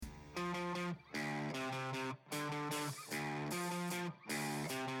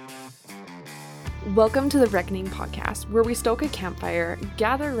Welcome to the Reckoning podcast, where we stoke a campfire,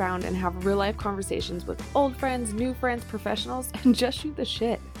 gather around, and have real-life conversations with old friends, new friends, professionals, and just shoot the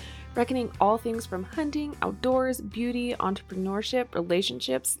shit. Reckoning all things from hunting, outdoors, beauty, entrepreneurship,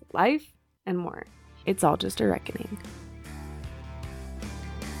 relationships, life, and more. It's all just a reckoning.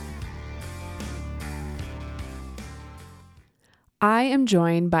 I am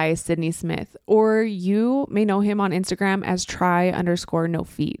joined by Sidney Smith, or you may know him on Instagram as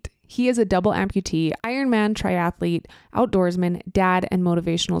try_no_feet. He is a double amputee, Ironman triathlete, outdoorsman, dad, and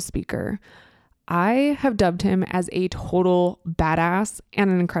motivational speaker. I have dubbed him as a total badass and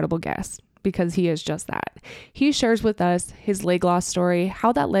an incredible guest because he is just that. He shares with us his leg loss story,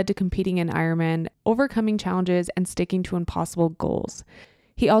 how that led to competing in Ironman, overcoming challenges, and sticking to impossible goals.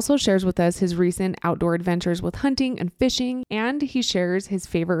 He also shares with us his recent outdoor adventures with hunting and fishing, and he shares his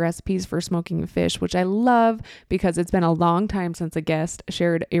favorite recipes for smoking fish, which I love because it's been a long time since a guest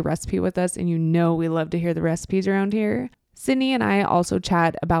shared a recipe with us, and you know we love to hear the recipes around here. Sidney and I also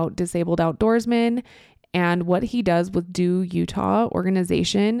chat about Disabled Outdoorsmen and what he does with Do Utah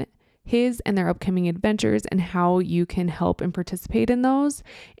organization, his and their upcoming adventures, and how you can help and participate in those,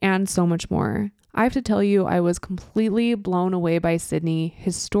 and so much more. I have to tell you, I was completely blown away by Sidney,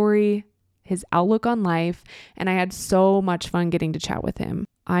 his story, his outlook on life, and I had so much fun getting to chat with him.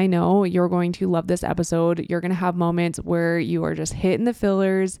 I know you're going to love this episode. You're going to have moments where you are just hitting the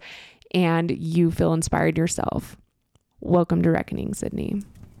fillers and you feel inspired yourself. Welcome to Reckoning, Sidney.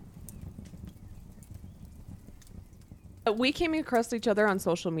 We came across each other on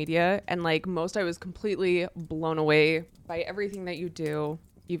social media, and like most, I was completely blown away by everything that you do.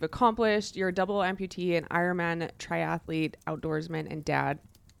 You've accomplished. You're a double amputee, an Ironman triathlete, outdoorsman, and dad.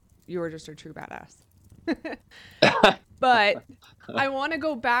 You are just a true badass. But I want to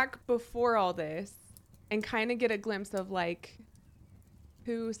go back before all this and kind of get a glimpse of like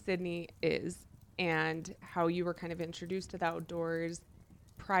who Sidney is and how you were kind of introduced to the outdoors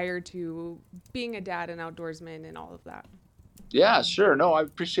prior to being a dad and outdoorsman and all of that. Yeah, sure. No, I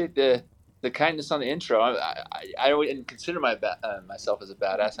appreciate the kindness on the intro. I wouldn't consider myself as a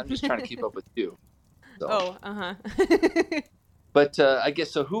badass. I'm just trying to keep up with you. So. But I guess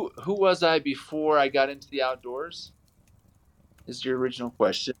so. Who was I before I got into the outdoors? Is your original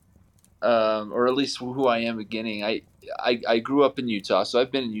question, or at least who I am beginning? I grew up in Utah, so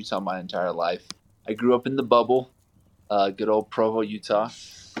I've been in Utah my entire life. I grew up in the bubble, good old Provo, Utah.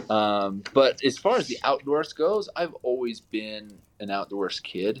 But as far as the outdoors goes, I've always been an outdoors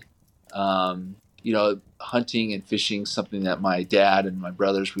kid. Hunting and fishing, something that my dad and my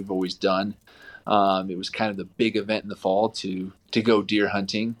brothers, we've always done. It was kind of the big event in the fall to go deer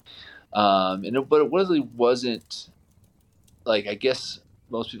hunting. But it really wasn't like, I guess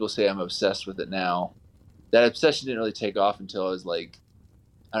most people say I'm obsessed with it now. That obsession didn't really take off until I was like,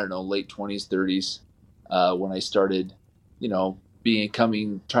 I don't know, late 20s, 30s, when I started,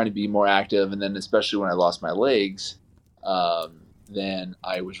 trying to be more active. And then especially when I lost my legs, then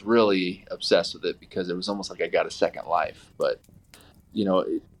I was really obsessed with it because it was almost like I got a second life. But,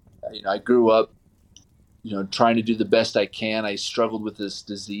 I grew up, trying to do the best I can. I struggled with this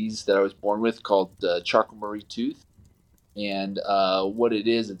disease that I was born with called Charcot-Marie tooth. And what it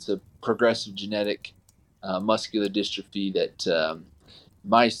is, it's a progressive genetic muscular dystrophy that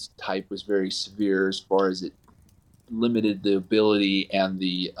my type was very severe as far as it limited the ability and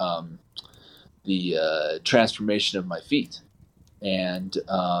the transformation of my feet. And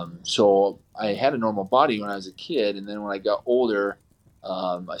so I had a normal body when I was a kid, and then when I got older,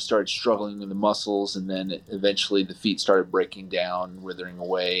 I started struggling with the muscles, and then eventually the feet started breaking down, withering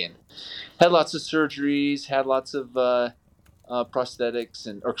away, and had lots of surgeries, had lots of orthotics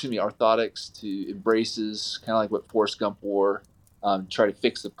to braces, kind of like what Forrest Gump wore, try to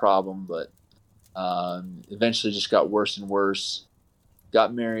fix the problem, but eventually just got worse and worse.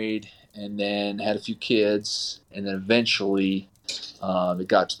 Got married, and then had a few kids, and then eventually it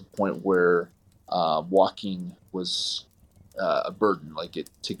got to the point where walking was a burden.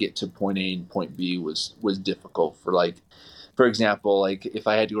 To get to point A and point B was difficult. For example, like if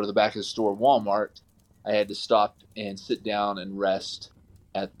I had to go to the back of the store, Walmart, I had to stop and sit down and rest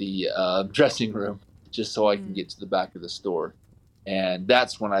at the dressing room just so I can get to the back of the store. And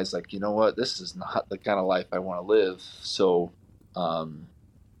that's when I was like, you know what, this is not the kind of life I want to live. So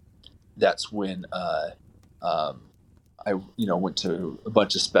that's when I went to a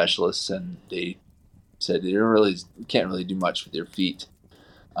bunch of specialists, and they said you can't really do much with your feet.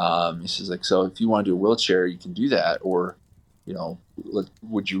 He says, like, so if you want to do a wheelchair, you can do that, or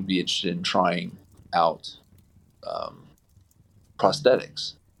would you be interested in trying out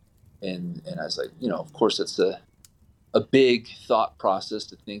prosthetics? And I was like, of course that's the a big thought process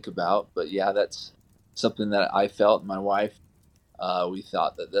to think about. But yeah, that's something that I felt, and my wife, we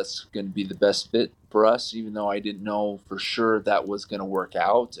thought that that's going to be the best fit for us, even though I didn't know for sure that was going to work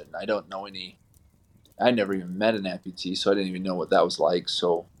out. And I never even met an amputee, so I didn't even know what that was like.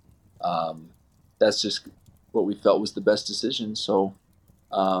 So that's just what we felt was the best decision. So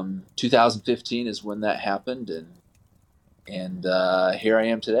 2015 is when that happened, and here I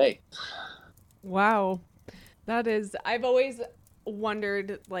am today. Wow. I've always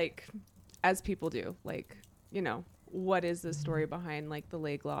wondered, like, as people do, like, what is the story behind like the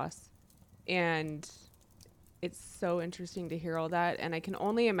leg loss? And it's so interesting to hear all that. And I can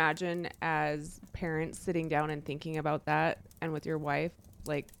only imagine as parents sitting down and thinking about that and with your wife,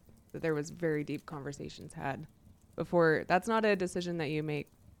 like, that there was very deep conversations had before. That's not a decision that you make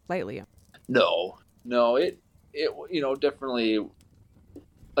lightly. No, it definitely,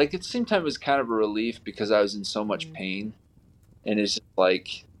 like, it seemed time was kind of a relief because I was in so much pain, and it's just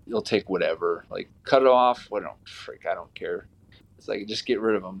like, you'll take whatever, like, cut it off. I don't care. It's like, just get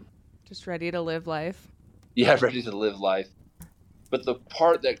rid of them. Just ready to live life. Yeah, ready to live life. But the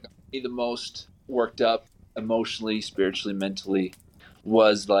part that got me the most worked up emotionally, spiritually, mentally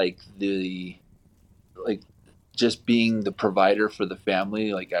was like just being the provider for the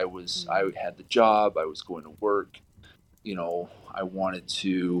family. Like, I had the job, I was going to work, I wanted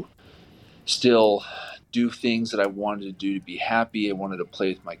to still do things that I wanted to do to be happy. I wanted to play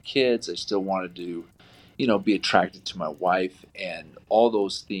with my kids. I still wanted to, be attracted to my wife, and all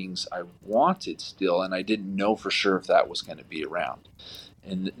those things I wanted still. And I didn't know for sure if that was going to be around.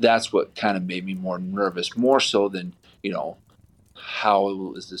 And that's what kind of made me more nervous, more so than,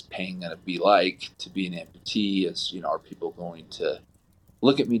 how is this pain going to be like to be an amputee? Are people going to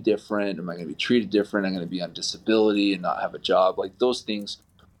look at me different? Am I going to be treated different? I'm going to be on disability and not have a job. Like, those things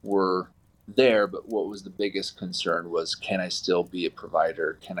were there, but what was the biggest concern was, can I still be a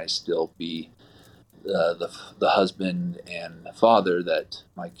provider? Can I still be the husband and father that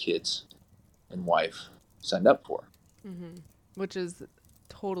my kids and wife signed up for? Mm-hmm. Which is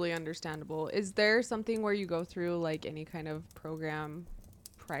totally understandable. Is there something where you go through like any kind of program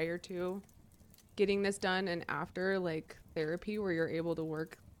prior to getting this done and after, like therapy, where you're able to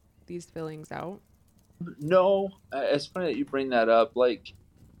work these feelings out? No, it's funny that you bring that up. Like,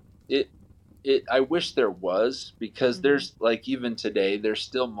 I wish there was, because there's, like, even today, there's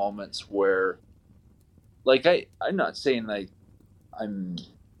still moments where, like, I'm not saying like I'm,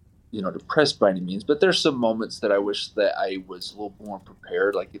 depressed by any means, but there's some moments that I wish that I was a little more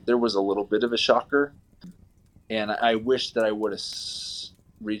prepared. Like, if there was a little bit of a shocker, and I wish that I would have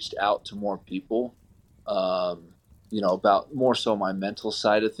reached out to more people, about more so my mental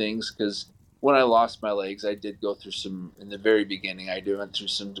side of things. Because when I lost my legs, I did go through in the very beginning, I went through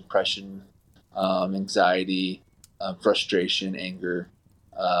some depression, anxiety, frustration, anger,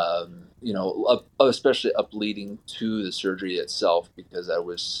 especially up leading to the surgery itself, because I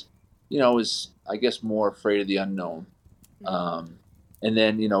was, I guess, more afraid of the unknown. And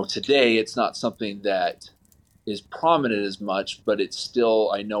then, today it's not something that is prominent as much, but it's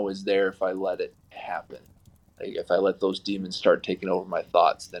still, I know, is there if I let it happen. Like, if I let those demons start taking over my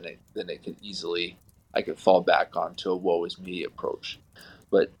thoughts, then it can easily, I can fall back onto a woe is me approach.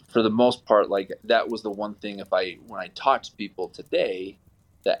 But for the most part, like, that was the one thing, when I talk to people today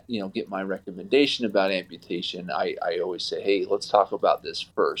that, get my recommendation about amputation, I always say, hey, let's talk about this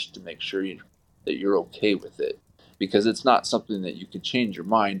first to make sure that you're okay with it, because it's not something that you can change your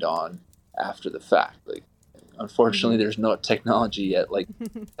mind on after the fact. Like, unfortunately, there's no technology yet like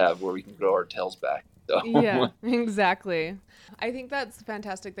have where we can grow our tails back. So. Yeah, exactly. I think that's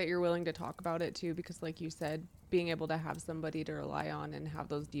fantastic that you're willing to talk about it too, because like you said, being able to have somebody to rely on and have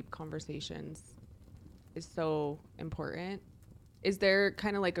those deep conversations is so important. Is there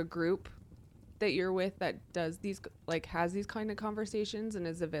kind of like a group that you're with that does these, like, has these kind of conversations and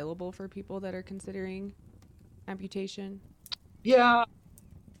is available for people that are considering amputation? Yeah,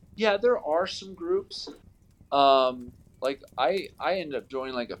 there are some groups. Like, I ended up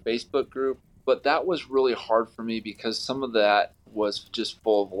joining like a Facebook group, but that was really hard for me because some of that was just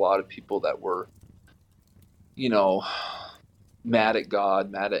full of a lot of people that were, mad at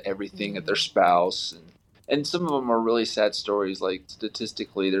God, mad at everything, at their spouse, and some of them are really sad stories. Like,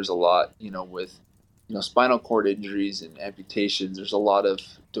 statistically, there's a lot, with, spinal cord injuries and amputations. There's a lot of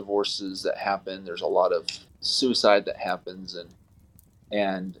divorces that happen. There's a lot of suicide that happens,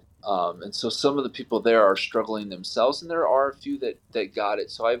 and so some of the people there are struggling themselves, and there are a few that got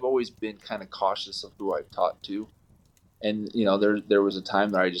it. So I've always been kind of cautious of who I've talked to. And, there was a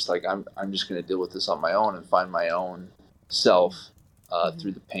time that I just, like, I'm just going to deal with this on my own and find my own self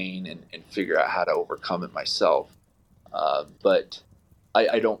through the pain, and figure out how to overcome it myself. But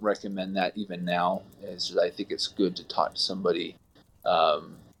I don't recommend that even now. As I think it's good to talk to somebody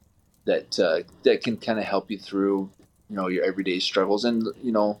um, that can kind of help you through, your everyday struggles. And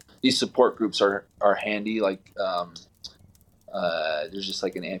these support groups are handy. Like there's just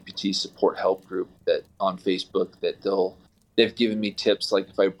like an amputee support help group that on Facebook that they've given me tips, like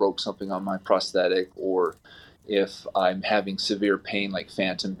if I broke something on my prosthetic, or if I'm having severe pain, like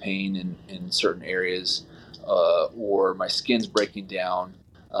phantom pain in certain areas, or my skin's breaking down.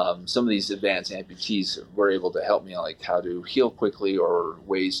 Some of these advanced amputees were able to help me on like how to heal quickly, or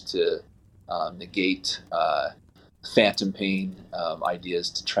ways to negate phantom pain ideas,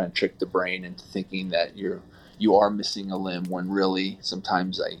 to try and trick the brain into thinking that you are missing a limb, when really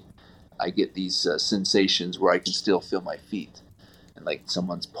sometimes I get these sensations where I can still feel my feet, and like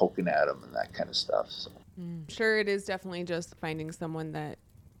someone's poking at them and that kind of stuff. So. Sure, it is definitely just finding someone that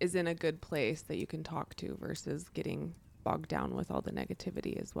is in a good place that you can talk to versus getting bogged down with all the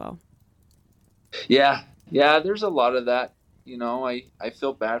negativity as well. Yeah, there's a lot of that. I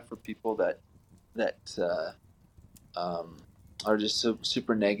feel bad for people that are just so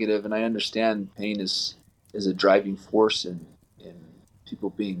super negative, and I understand pain is a driving force in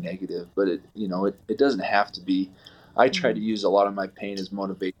people being negative, but it doesn't have to be. I try to use a lot of my pain as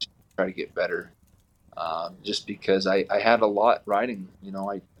motivation to try to get better. Just because I had a lot riding.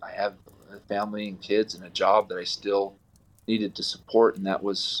 I have a family and kids and a job that I still needed to support, and that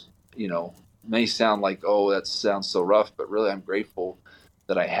was, may sound like, oh, that sounds so rough, but really I'm grateful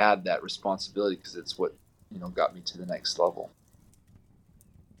that I had that responsibility, because it's what got me to the next level.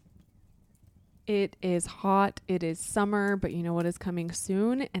 It is hot, it is summer, but you know what is coming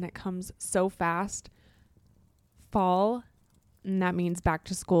soon, and it comes so fast? Fall, and that means back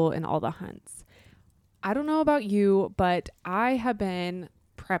to school and all the hunts. I don't know about you, but I have been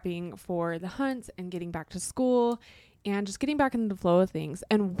prepping for the hunts and getting back to school and just getting back into the flow of things.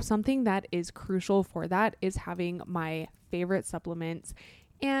 And something that is crucial for that is having my favorite supplements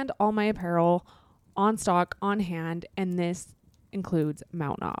and all my apparel on stock, on hand, and this includes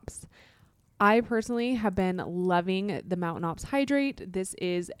Mountain Ops. I personally have been loving the Mountain Ops Hydrate. This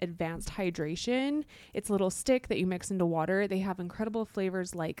is advanced hydration. It's a little stick that you mix into water. They have incredible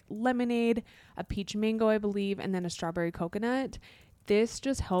flavors like lemonade, a peach mango, I believe, and then a strawberry coconut. This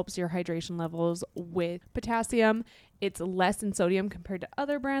just helps your hydration levels with potassium. It's less in sodium compared to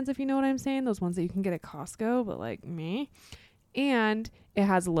other brands, if you know what I'm saying. Those ones that you can get at Costco, but like me. And it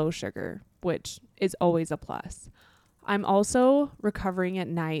has low sugar, which is always a plus. I'm also recovering at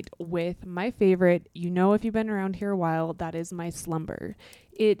night with my favorite, if you've been around here a while, that is my Slumber.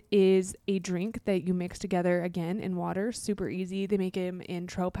 It is a drink that you mix together again in water, super easy. They make them in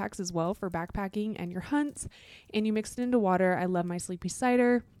trail packs as well for backpacking and your hunts, and you mix it into water. I love my Sleepy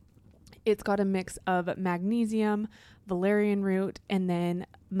Cider. It's got a mix of magnesium, valerian root, and then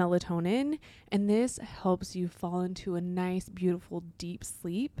melatonin, and this helps you fall into a nice, beautiful, deep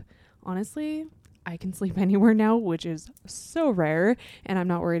sleep. Honestly, I can sleep anywhere now, which is so rare. And I'm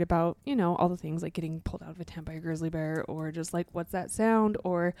not worried about, all the things like getting pulled out of a tent by a grizzly bear, or just like, what's that sound?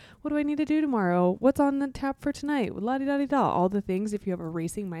 Or what do I need to do tomorrow? What's on the tap for tonight? La-di-da-di-da. All the things, if you have a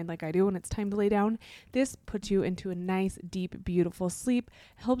racing mind like I do when it's time to lay down, this puts you into a nice, deep, beautiful sleep,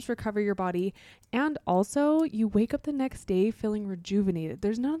 helps recover your body. And also you wake up the next day feeling rejuvenated.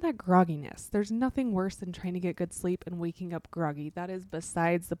 There's none of that grogginess. There's nothing worse than trying to get good sleep and waking up groggy. That is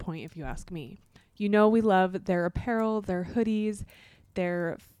besides the point, if you ask me. We love their apparel, their hoodies,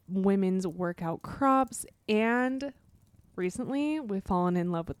 their women's workout crops, and recently we've fallen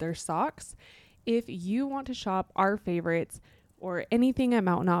in love with their socks. If you want to shop our favorites or anything at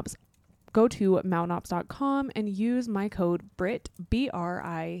Mountain Ops, go to mountainops.com and use my code BRITT,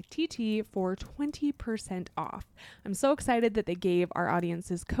 BRITT, for 20% off. I'm so excited that they gave our audience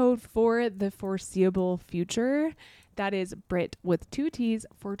this code for the foreseeable future. That is BRITT with 2 T's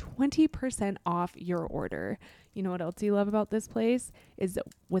for 20% off your order. You know what else you love about this place is that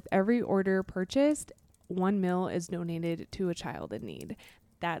with every order purchased, 1 meal is donated to a child in need.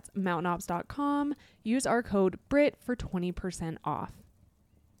 That's mountainops.com. Use our code BRITT for 20% off.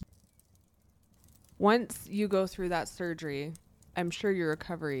 Once you go through that surgery, I'm sure your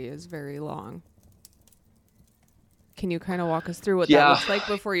recovery is very long. Can you kind of walk us through what that looks like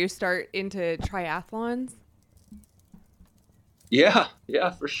before you start into triathlons? Yeah,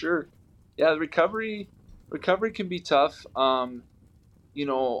 for sure. Yeah, the recovery can be tough. I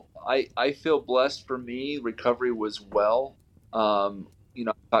feel blessed. For me, recovery was well. I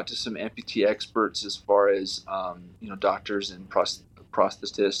talked to some amputee experts as far as doctors and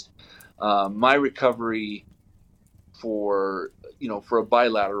prosthetists. My recovery for a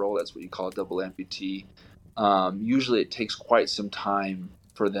bilateral, that's what you call a double amputee, usually it takes quite some time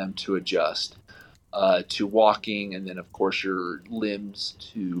for them to adjust to walking, and then of course your limbs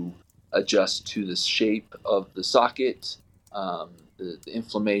to adjust to the shape of the socket, the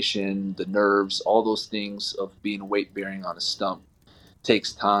inflammation, the nerves, all those things of being weight bearing on a stump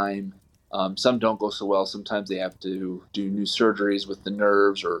takes time. Some don't go so well. Sometimes they have to do new surgeries with the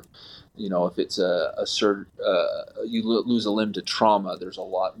nerves, or if it's you lose a limb to trauma, there's a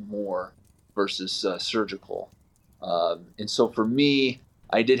lot more versus surgical. And so for me,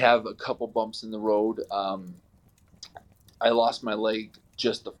 I did have a couple bumps in the road. I lost my leg,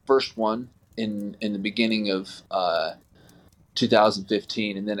 just the first one in the beginning of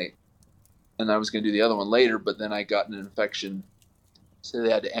 2015, and I was going to do the other one later, but then I got an infection, so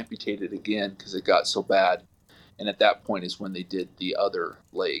they had to amputate it again because it got so bad. And at that point is when they did the other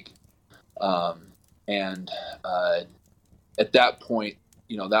leg. And at that point,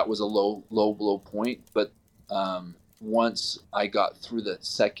 that was a low point. But once I got through the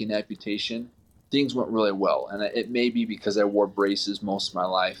second amputation, things went really well. And it may be because I wore braces most of my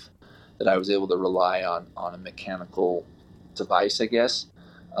life that I was able to rely on a mechanical device, I guess.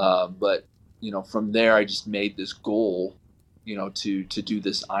 But from there, I just made this goal, to do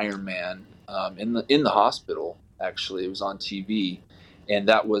this Ironman in the hospital. Actually, it was on TV, and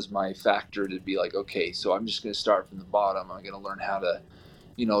that was my factor to be like, okay, so I'm just going to start from the bottom. I'm going to learn how to,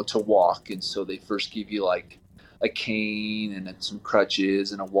 to walk. And so they first give you like a cane and some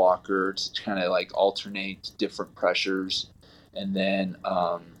crutches and a walker to kind of like alternate different pressures, and then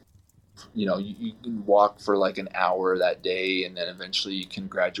you can walk for like an hour that day, and then eventually you can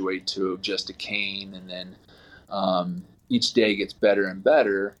graduate to just a cane, and then each day gets better and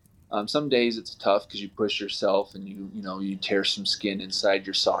better. Some days it's tough because you push yourself and you tear some skin inside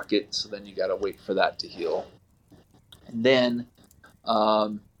your socket, so then you got to wait for that to heal. And then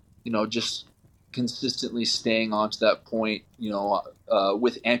just consistently staying on to that point.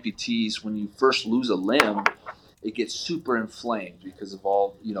 With amputees, when you first lose a limb, it gets super inflamed because of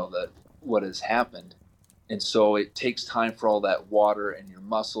all what has happened, and so it takes time for all that water and your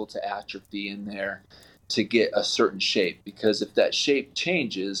muscle to atrophy in there to get a certain shape, because if that shape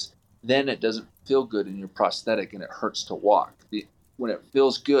changes, then it doesn't feel good in your prosthetic and it hurts to walk. When it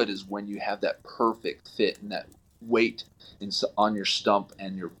feels good is when you have that perfect fit and that weight on your stump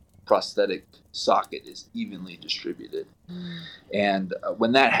and your prosthetic socket is evenly distributed. And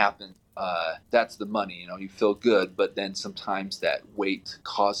when that happens, that's the money. You feel good, but then sometimes that weight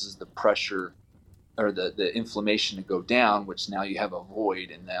causes the pressure or the inflammation to go down, which now you have a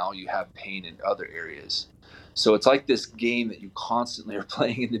void, and now you have pain in other areas. So it's like this game that you constantly are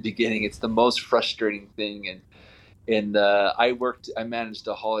playing in the beginning. It's the most frustrating thing. And I managed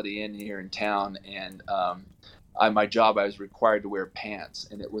a Holiday Inn here in town, and my job, I was required to wear pants,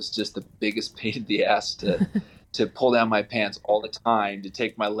 and it was just the biggest pain in the ass to pull down my pants all the time, to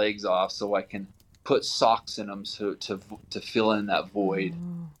take my legs off so I can put socks in them to fill in that void.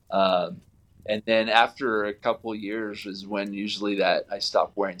 And then after a couple years is when usually that I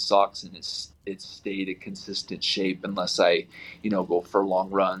stopped wearing socks, and it stayed a consistent shape unless I, go for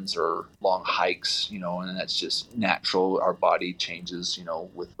long runs or long hikes, and that's just natural. Our body changes,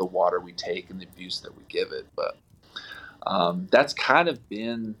 with the water we take and the abuse that we give it. But that's kind of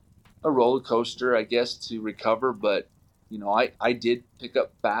been a roller coaster, I guess, to recover. But, I did pick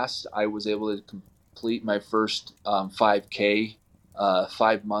up fast. I was able to complete my first 5K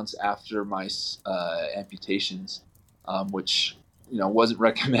 5 months after my amputations, which wasn't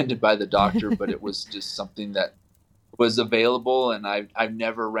recommended by the doctor, but it was just something that was available. And I've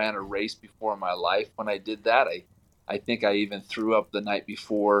never ran a race before in my life. When I did that, I think I even threw up the night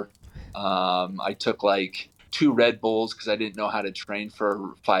before. I took like 2 Red Bulls because I didn't know how to train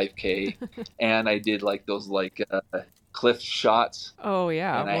for 5K, and I did like those cliff shots. Oh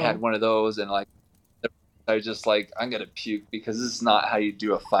yeah, and I had one of those, and like I was just like, I'm gonna puke because this is not how you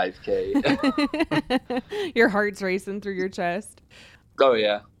do a 5K. Your heart's racing through your chest. Oh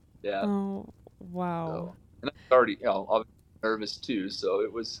yeah. Oh wow. So, and I was already, obviously nervous too. So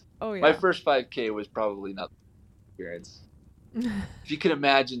it was. Oh yeah. My first 5K was probably not the experience. If you can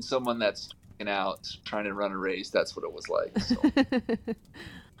imagine someone that's out trying to run a race, that's what it was like. So.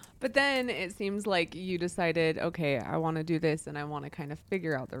 But then it seems like you decided, okay, I want to do this, and I want to kind of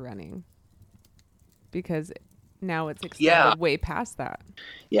figure out the running, because now it's extended way past that.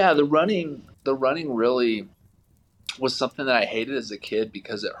 Yeah, the running really was something that I hated as a kid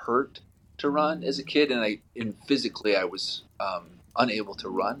because it hurt to run as a kid, and physically I was unable to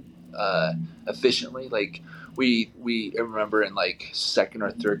run efficiently. Like we remember in like 2nd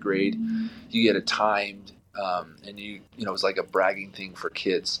or 3rd grade, you get a timed, and it was like a bragging thing for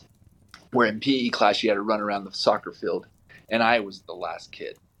kids. where in PE class you had to run around the soccer field, and I was the last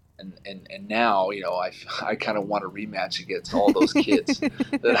kid. And now, I kind of want a rematch against all those kids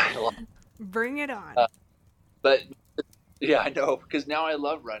that I love. Bring it on. But yeah, I know, because now I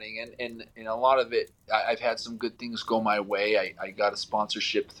love running, and a lot of it, I've had some good things go my way. I got a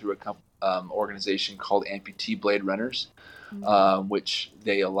sponsorship through a organization called Amputee Blade Runners, which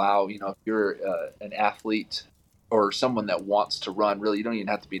they allow, if you're an athlete or someone that wants to run, really, you don't even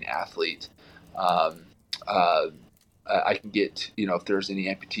have to be an athlete. Um, uh, I can get, if there's any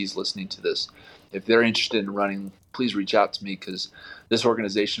amputees listening to this, if they're interested in running, please reach out to me, because this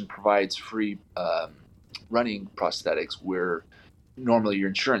organization provides free running prosthetics where normally your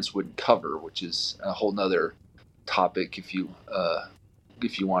insurance wouldn't cover, which is a whole nother topic. If you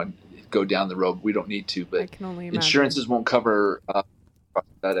want to go down the road, we don't need to, but I can only imagine. Insurances won't cover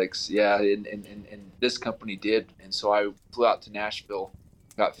prosthetics. Yeah. And this company did. And so I flew out to Nashville,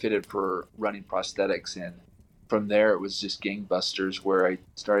 got fitted for running prosthetics. And from there, it was just gangbusters, where I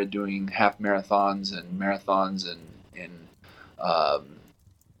started doing half marathons and um,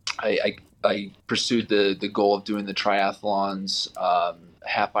 I pursued the goal of doing the triathlons,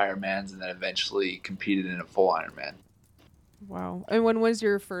 half Ironmans, and then eventually competed in a full Ironman. Wow. And when was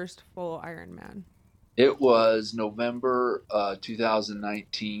your first full Ironman? It was November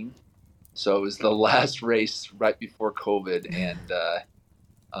 2019. So it was the last race right before COVID, and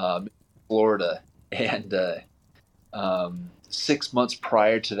Florida. And 6 months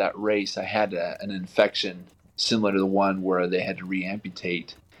prior to that race, I had an infection similar to the one where they had to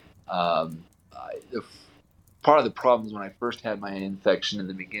re-amputate. Part of the problems when I first had my infection in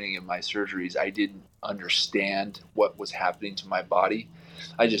the beginning of my surgeries, I didn't understand what was happening to my body.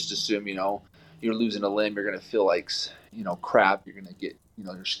 I just assumed, you're losing a limb, you're going to feel like, crap. You're going to get,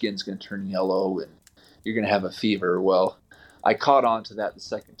 your skin's going to turn yellow and you're going to have a fever. Well, I caught on to that the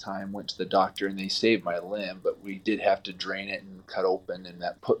second time, went to the doctor, and they saved my limb, but we did have to drain it and cut open, and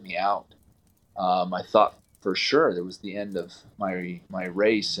that put me out. I thought for sure that was the end of my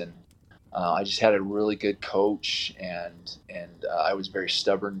race, and I just had a really good coach, and I was very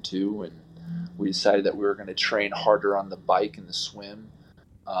stubborn too, and we decided that we were going to train harder on the bike and the swim,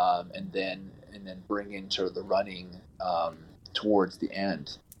 and then bring into the running towards the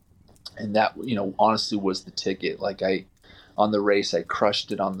end. And that, honestly was the ticket. Like, on the race, I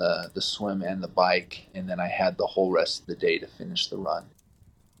crushed it on the swim and the bike, and then I had the whole rest of the day to finish the run.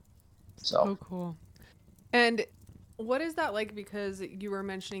 So cool. And what is that like? Because you were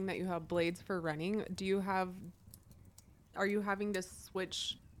mentioning that you have blades for running. Are you having to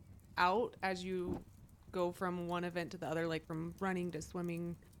switch out as you go from one event to the other, like from running to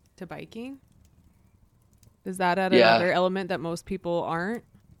swimming to biking? Is that another element that most people aren't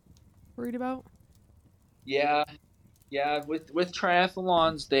worried about? Yeah. With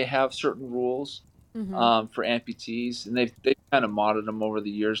triathlons, they have certain rules for amputees, and they've kind of modded them over the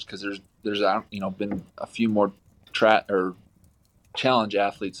years, because there's been a few more challenge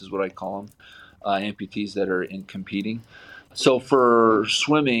athletes, is what I call them, amputees that are in competing. So for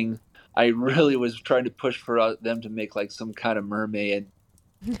swimming, I really was trying to push for them to make like some kind of mermaid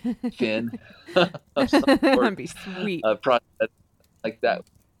fin of some sort. That'd be sweet. Like that.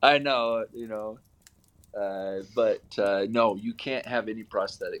 I know, but no, you can't have any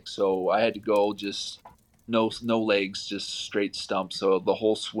prosthetics. So I had to go just no legs, just straight stump. So the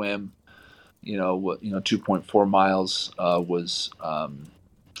whole swim, 2.4 miles was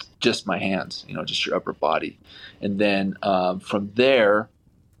just my hands, just your upper body. And then from there,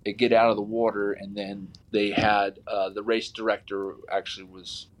 it get out of the water, and then they had the race director actually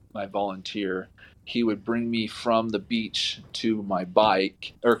was my volunteer. He would bring me from the beach to my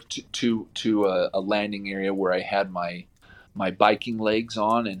bike, or to a landing area where I had my biking legs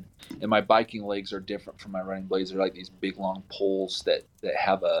on, and my biking legs are different from my running blades. They're like these big long poles that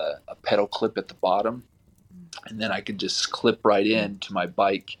have a pedal clip at the bottom, and then I could just clip right in to my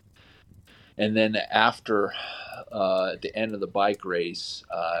bike. And then after at the end of the bike race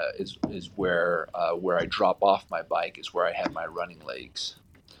is where I drop off my bike, is where I have my running legs.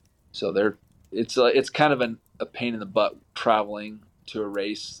 So it's kind of a pain in the butt traveling to a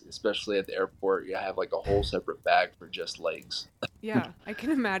race, especially at the airport. You have like a whole separate bag for just legs. Yeah, I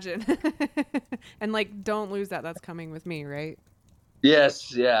can imagine. And like, don't lose that. That's coming with me, right?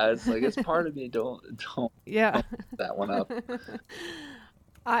 Yes, yeah. It's like, it's part of me. Don't Yeah. don't that one up.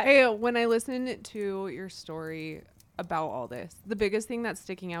 When I listen to your story about all this, the biggest thing that's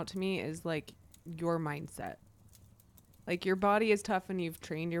sticking out to me is like your mindset. Like, your body is tough and you've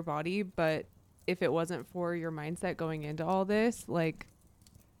trained your body, but if it wasn't for your mindset going into all this, like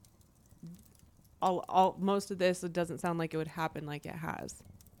all most of this, it doesn't sound like it would happen like it has.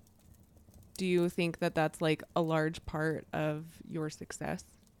 Do you think that that's like a large part of your success?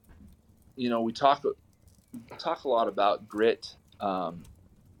 We talk a lot about grit, and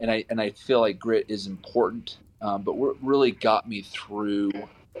I feel like grit is important. But what really got me through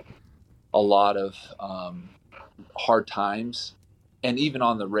a lot of hard times, and even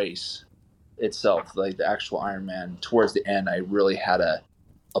on the race itself, like the actual Ironman, towards the end, I really had a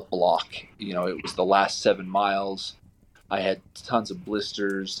block. It was the last 7 miles. I had tons of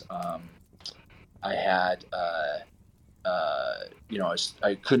blisters. I had,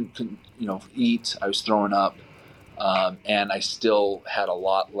 I couldn't, eat. I was throwing up, and I still had a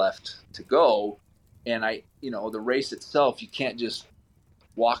lot left to go. And the race itself, you can't just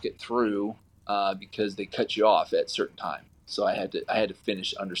walk it through because they cut you off at certain time. So I had to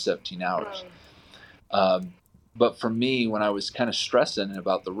finish under 17 hours. But for me, when I was kind of stressing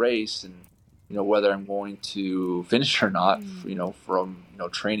about the race and whether I'm going to finish or not, from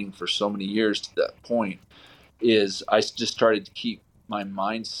training for so many years to that point, is I just started to keep my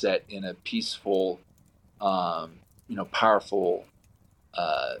mindset in a peaceful, powerful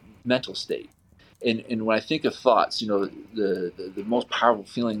mental state. And when I think of thoughts, the most powerful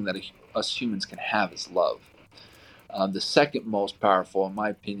feeling that us humans can have is love. The second most powerful, in my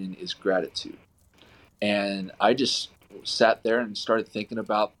opinion, is gratitude. And I just sat there and started thinking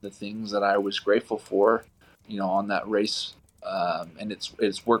about the things that I was grateful for, on that race. And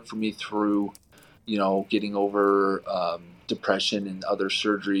it's worked for me through, getting over depression and other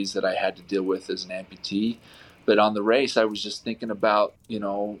surgeries that I had to deal with as an amputee. But on the race, I was just thinking about,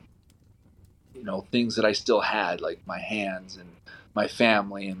 things that I still had, like my hands and my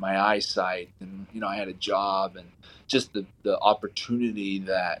family and my eyesight. And, I had a job, and just the opportunity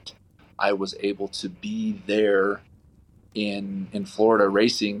that I was able to be there in Florida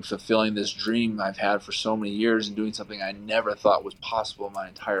racing, fulfilling this dream I've had for so many years and doing something I never thought was possible in my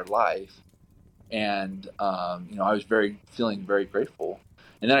entire life. And, I was feeling very grateful.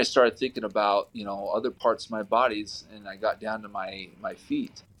 And then I started thinking about, other parts of my bodies, and I got down to my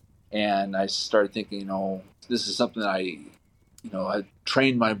feet, and I started thinking, this is something that I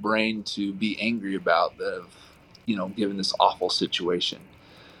trained my brain to be angry about, given this awful situation.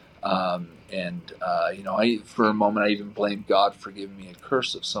 For a moment, I even blamed God for giving me a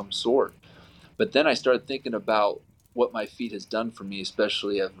curse of some sort. But then I started thinking about what my feet has done for me,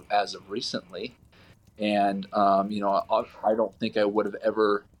 especially as of recently. And, I don't think I would have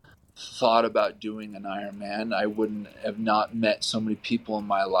ever thought about doing an Ironman. I wouldn't have not met so many people in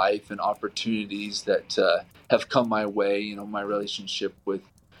my life and opportunities that have come my way, my relationship with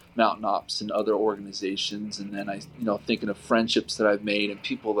Mountain Ops and other organizations. And then thinking of friendships that I've made and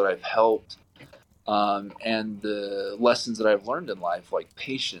people that I've helped, and the lessons that I've learned in life, like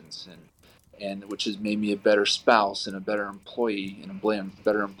patience, and which has made me a better spouse and a better employee and a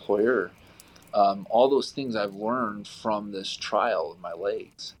better employer. All those things I've learned from this trial of my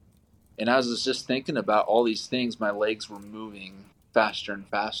legs. And as I was just thinking about all these things, my legs were moving faster and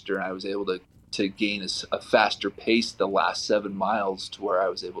faster. And I was able to gain a faster pace the last 7 miles, to where I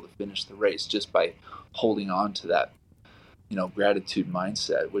was able to finish the race just by holding on to that, gratitude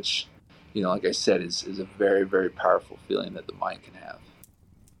mindset, which, like I said, is a very, very powerful feeling that the mind can have.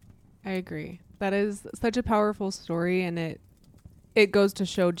 I agree. That is such a powerful story, and it goes to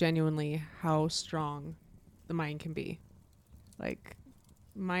show genuinely how strong the mind can be. Like,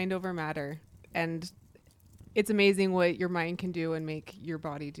 mind over matter. And it's amazing what your mind can do and make your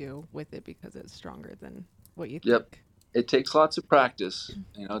body do with it, because it's stronger than what you think. Yep. It takes lots of practice.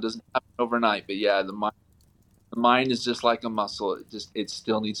 It doesn't happen overnight, but yeah, the mind is just like a muscle. It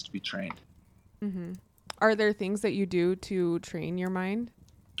still needs to be trained. Mm-hmm. Are there things that you do to train your mind?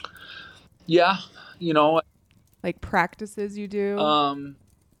 Yeah. Like practices you do?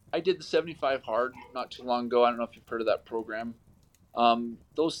 I did the 75 hard not too long ago. I don't know if you've heard of that program.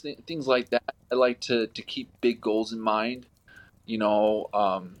 Those things like that. I like to keep big goals in mind.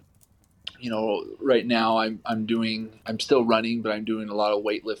 Right now I'm still running, but I'm doing a lot of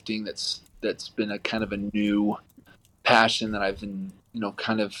weightlifting. That's been a kind of a new passion that I've been,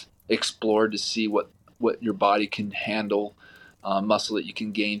 kind of explored to see what your body can handle, muscle that you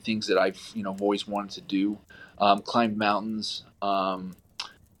can gain, things that I've, always wanted to do. Climb mountains.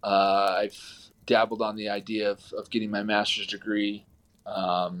 I've dabbled on the idea of getting my master's degree,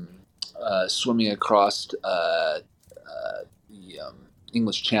 swimming across the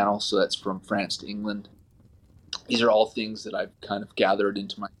English Channel, so that's from France to England. These are all things that I've kind of gathered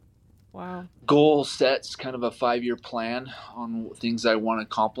into my goal sets, kind of a 5-year plan on things I want to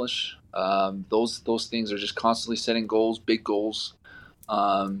accomplish. Those things are just constantly setting goals, big goals,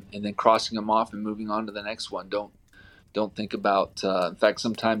 and then crossing them off and moving on to the next one. Don't think about. In fact,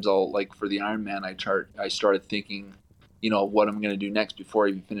 sometimes I'll like for the Ironman, I started thinking, what I'm going to do next before I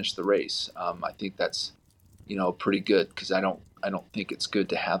even finish the race. I think that's pretty good because I don't think it's good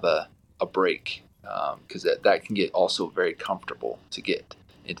to have a break because that can get also very comfortable to get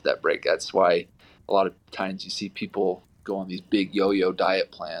into that break. That's why a lot of times you see people go on these big yo-yo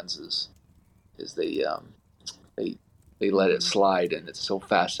diet plans is they they let it slide, and it's so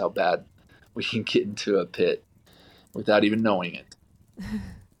fast how bad we can get into a pit without even knowing it.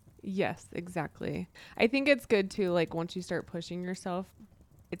 Yes, exactly. I think it's good too, like once you start pushing yourself,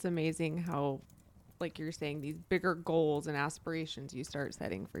 it's amazing how, like you're saying, these bigger goals and aspirations you start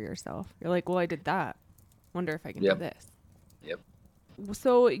setting for yourself. You're like, well, I did that. Wonder if I can do Yep. this. Yep.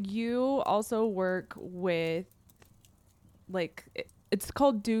 So you also work with, like, it's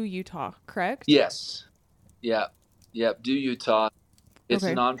called Do Utah, correct? Yes. Yep. Yep. Do Utah. It's a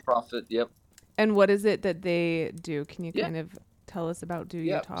Okay. nonprofit. Yep. And what is it that they do? Can you Yeah. kind of tell us about Do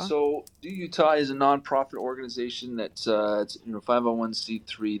Yeah. Utah? So Do Utah is a nonprofit organization that's it's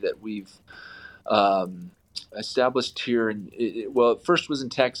 501c3 that we've um, established here. And well, it first was in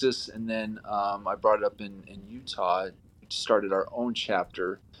Texas, and then I brought it up in Utah. We started our own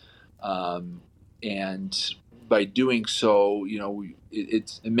chapter, um, and by doing so,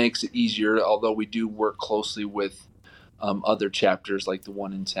 it makes it easier. Although we do work closely with other chapters like the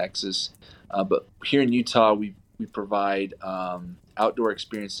one in Texas, but here in Utah, we provide outdoor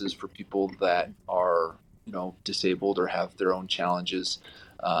experiences for people that are disabled or have their own challenges,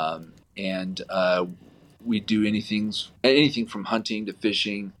 and we do anything from hunting to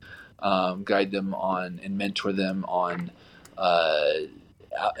fishing, guide them on and mentor them on uh,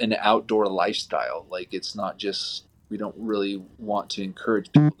 an outdoor lifestyle. Like it's not just we don't really want to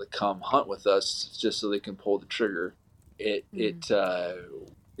encourage people to come hunt with us just so they can pull the trigger. It Mm. it uh,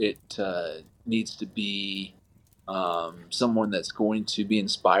 it needs to be someone that's going to be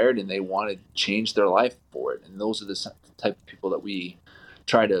inspired and they want to change their life for it. And those are the type of people that we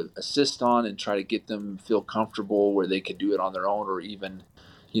try to assist on and try to get them feel comfortable where they can do it on their own, or even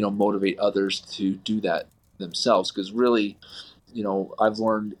motivate others to do that themselves. Because really, I've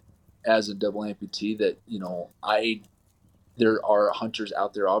learned as a double amputee that I there are hunters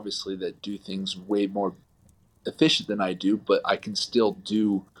out there obviously that do things way more efficient than I do, but I can still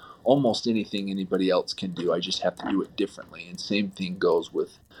do almost anything anybody else can do. I just have to do it differently. And same thing goes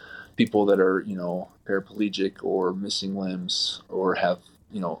with people that are paraplegic or missing limbs or have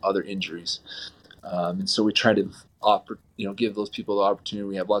other injuries. And so we try to give those people the opportunity.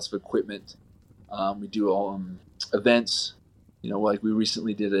 We have lots of equipment. We do events. Like we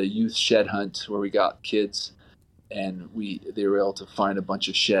recently did a youth shed hunt where we got kids and they were able to find a bunch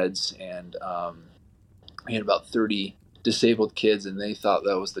of sheds, and we had about 30 disabled kids, and they thought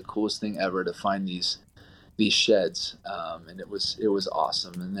that was the coolest thing ever to find these sheds, and it was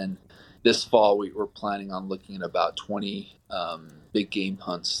awesome. And then this fall we're planning on looking at about 20 big game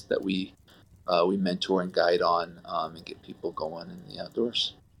hunts that we mentor and guide on, and get people going in the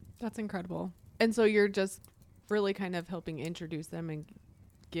outdoors. That's incredible. And so you're just really kind of helping introduce them and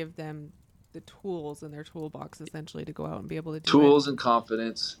give them the tools in their toolbox essentially to go out and be able to do it. Tools and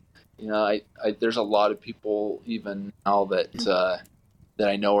confidence. There's a lot of people even now that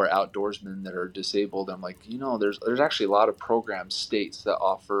I know are outdoorsmen that are disabled. I'm like, there's actually a lot of programs, states that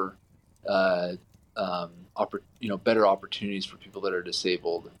offer, better opportunities for people that are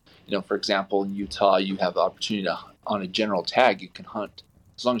disabled. For example, in Utah, you have the opportunity to, on a general tag, you can hunt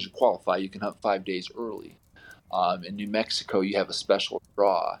as long as you qualify. You can hunt 5 days early. In New Mexico, you have a special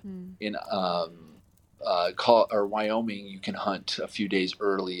draw. Mm. In or Wyoming, you can hunt a few days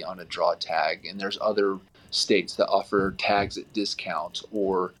early on a draw tag, and there's other states that offer tags at discount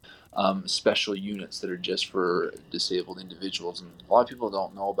or special units that are just for disabled individuals, and a lot of people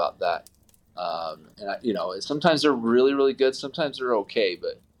don't know about that. Sometimes they're really, really good, sometimes they're okay,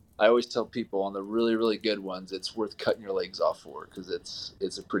 but I always tell people on the really, really good ones, it's worth cutting your legs off for because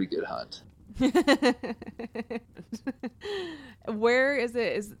it's a pretty good hunt. Where is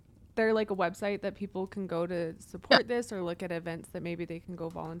it? Is there like a website that people can go to support this or look at events that maybe they can go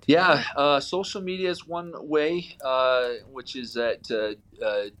volunteer Yeah, at? social media is one way, which is at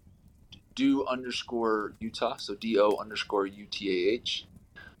do_Utah, so do_UTAH.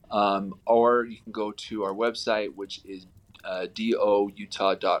 Or you can go to our website, which is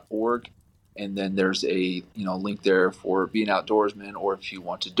doutah.org, and then there's a link there for being outdoorsman, or if you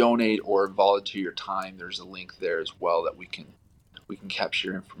want to donate or volunteer your time, there's a link there as well that we can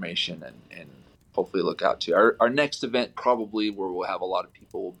capture information and hopefully look out to. Our next event, probably where we'll have a lot of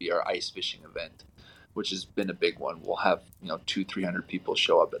people, will be our ice fishing event, which has been a big one. We'll have 200-300 people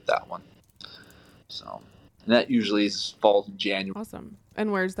show up at that one. So And that usually falls in January. Awesome.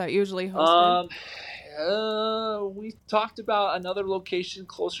 And where's that usually hosted? We talked about another location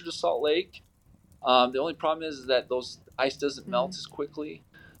closer to Salt Lake. The only problem is that those ice doesn't melt as quickly.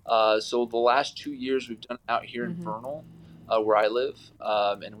 So the last 2 years we've done it out here in Vernal, where I live,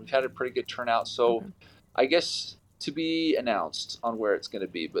 and we've had a pretty good turnout. So I guess to be announced on where it's going to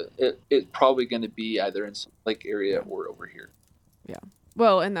be, but it's probably going to be either in Salt Lake area or over here. Yeah.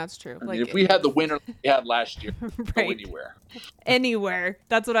 Well, and that's true. I mean, if we had the winter we had last year, right. Go anywhere. Anywhere.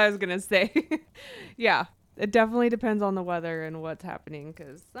 That's what I was going to say. Yeah. It definitely depends on the weather and what's happening,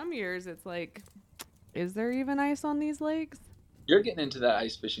 because some years it's like, is there even ice on these lakes? You're getting into that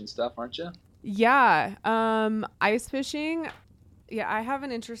ice fishing stuff, aren't you? Yeah. Ice fishing. Yeah, I have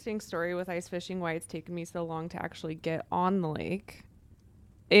an interesting story with ice fishing, why it's taken me so long to actually get on the lake.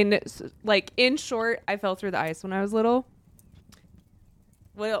 In short, I fell through the ice when I was little.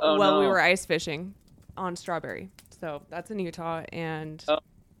 Well, we were ice fishing on Strawberry. So that's in Utah. And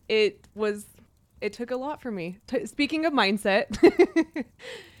it took a lot for me. Speaking of mindset.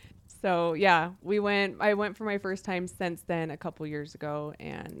 So yeah, I went for my first time since then a couple years ago.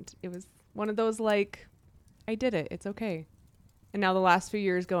 And it was one of those, like, I did it. It's okay. And now the last few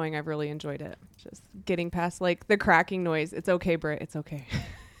years going, I've really enjoyed it. Just getting past like the cracking noise. It's okay, Britt. It's okay.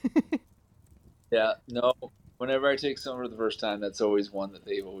 Yeah, no. Whenever I take someone for the first time, that's always one that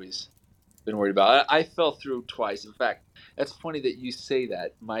they've always been worried about. I fell through twice. In fact, that's funny that you say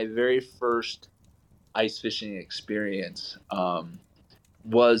that. My very first ice fishing experience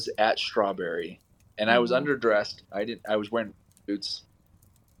was at Strawberry, and I was underdressed. I was wearing boots.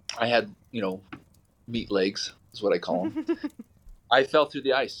 I had, meat legs is what I call them. I fell through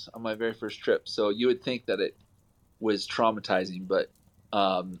the ice on my very first trip. So you would think that it was traumatizing, but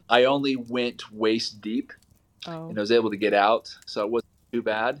I only went waist deep and I was able to get out. So it wasn't too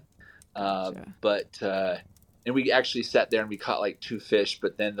bad. And we actually sat there and we caught like 2 fish,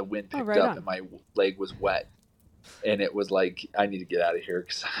 but then the wind picked up and my leg was wet. And it was like, I need to get out of here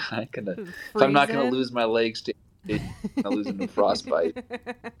because if I'm not going to lose my legs, I'm going to lose them to frostbite.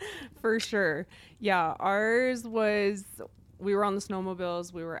 For sure. Yeah. Ours was, we were on the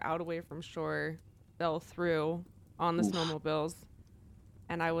snowmobiles. We were out away from shore, fell through on the snowmobiles.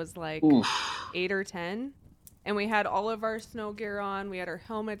 And I was like 8 or 10. And we had all of our snow gear on. We had our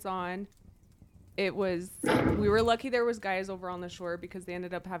helmets on. We were lucky there was guys over on the shore because they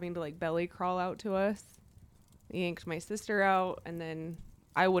ended up having to like belly crawl out to us. They yanked my sister out, and then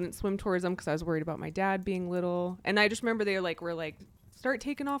I wouldn't swim towards them because I was worried about my dad being little. And I just remember they were like, start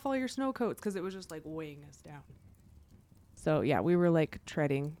taking off all your snow coats because it was just like weighing us down. So yeah, we were like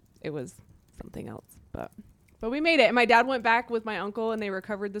treading. It was something else, but we made it. And my dad went back with my uncle, and they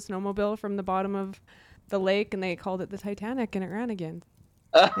recovered the snowmobile from the bottom of the lake, and they called it the Titanic, and it ran again.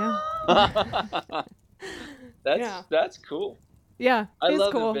 Yeah. That's cool. Yeah, I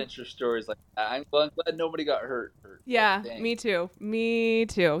love cool. adventure stories like that. I'm glad nobody got hurt. Yeah, me too.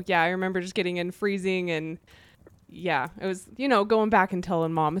 Yeah, I remember just getting in freezing, and yeah, it was, going back and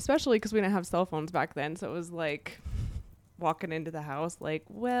telling mom, especially because we didn't have cell phones back then. So it was like walking into the house like,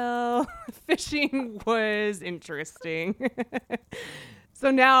 well, fishing was interesting.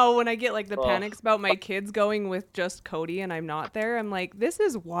 So now when I get like the panics about my kids going with just Cody and I'm not there, I'm like, this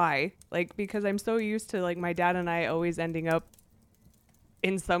is why. Like, because I'm so used to like my dad and I always ending up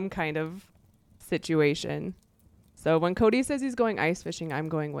in some kind of situation. So when Cody says he's going ice fishing, I'm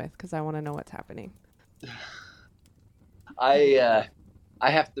going with because I want to know what's happening. I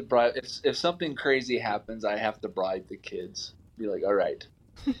have to bribe if something crazy happens. I have to bribe the kids. Be like, all right,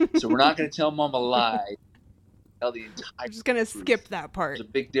 so we're not going to tell mom a lie. Tell the entire. I'm just going to skip that part. There's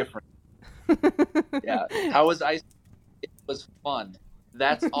a big difference. Yeah, how was ice? It was fun.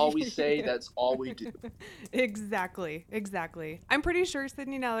 That's all we say. That's all we do. Exactly. I'm pretty sure,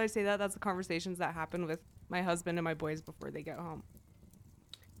 Sidney, now that I say that, that's the conversations that happen with my husband and my boys before they get home.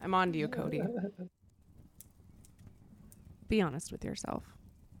 I'm on to you, Cody. Be honest with yourself.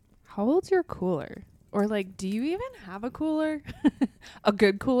 How old's your cooler? Or like, do you even have a cooler? A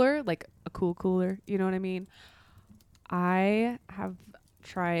good cooler? Like a cool cooler? You know what I mean? I have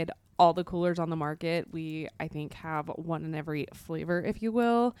tried all the coolers on the market. I think, have one in every flavor, if you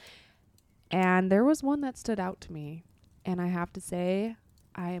will. And there was one that stood out to me. And I have to say,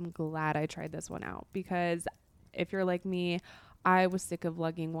 I am glad I tried this one out. Because if you're like me, I was sick of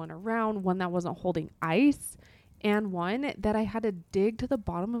lugging one around, one that wasn't holding ice, and one that I had to dig to the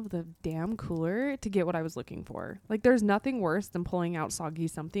bottom of the damn cooler to get what I was looking for. Like, there's nothing worse than pulling out soggy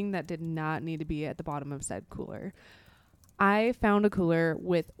something that did not need to be at the bottom of said cooler. I found a cooler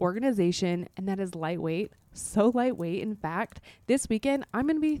with organization, and that is lightweight. So lightweight. In fact, this weekend, I'm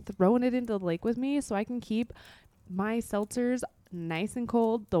going to be throwing it into the lake with me so I can keep my seltzers nice and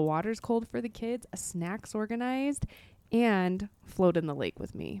cold, the water's cold for the kids, snacks organized, and float in the lake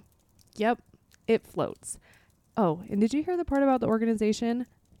with me. Yep, it floats. Oh, and did you hear the part about the organization?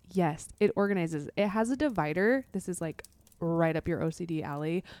 Yes, it organizes. It has a divider. This is like right up your OCD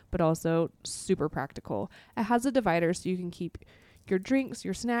alley, but also super practical. It has a divider so you can keep your drinks,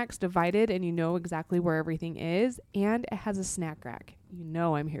 your snacks divided, and you know exactly where everything is. And it has a snack rack. You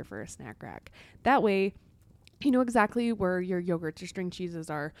know I'm here for a snack rack. That way, you know exactly where your yogurts, your string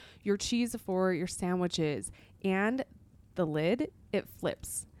cheeses are, your cheese for your sandwiches, and the lid, it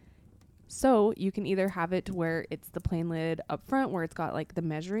flips. So you can either have it to where it's the plain lid up front where it's got like the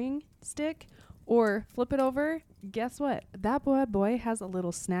measuring stick, or flip it over. Guess what? That bad boy has a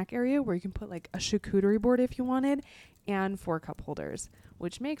little snack area where you can put like a charcuterie board if you wanted, and 4 cup holders,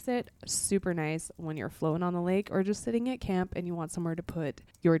 which makes it super nice when you're floating on the lake or just sitting at camp and you want somewhere to put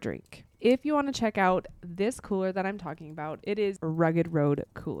your drink. If you want to check out this cooler that I'm talking about, it is Rugged Road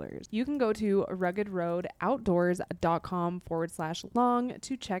Coolers. You can go to ruggedroadoutdoors.com/long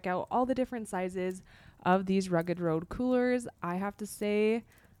to check out all the different sizes of these Rugged Road coolers. I have to say,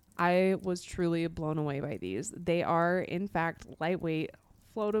 I was truly blown away by these. They are, in fact, lightweight,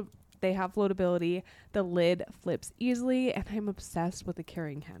 they have floatability, the lid flips easily, and I'm obsessed with the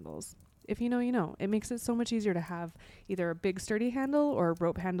carrying handles. If you know, you know. It makes it so much easier to have either a big sturdy handle or a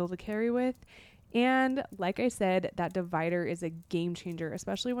rope handle to carry with. And like I said, that divider is a game changer,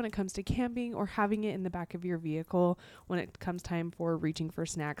 especially when it comes to camping or having it in the back of your vehicle when it comes time for reaching for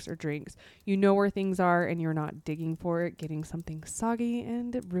snacks or drinks. You know where things are and you're not digging for it, getting something soggy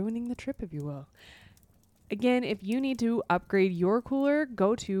and ruining the trip, if you will. Again, if you need to upgrade your cooler,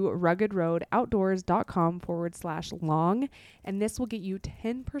 go to ruggedroadoutdoors.com/long, and this will get you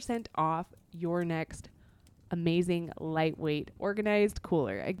 10% off your next amazing, lightweight, organized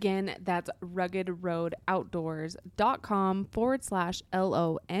cooler. Again, that's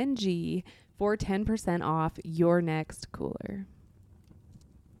ruggedroadoutdoors.com/LONG for 10% off your next cooler.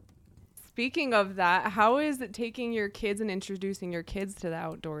 Speaking of that, how is it taking your kids and introducing your kids to the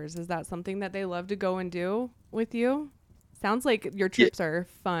outdoors? Is that something that they love to go and do with you? Sounds like your trips are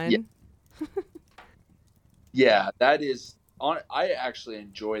fun. Yeah, that is on. I actually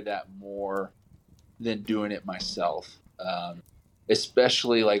enjoy that more than doing it myself,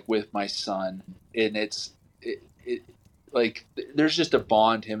 especially like with my son. And it like there's just a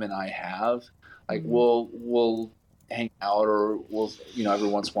bond him and I have. Like we'll hang out, or we'll, you know, every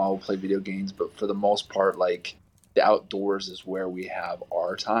once in a while we'll play video games, but for the most part, like the outdoors is where we have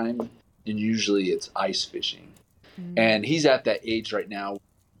our time, and usually it's ice fishing. And he's at that age right now,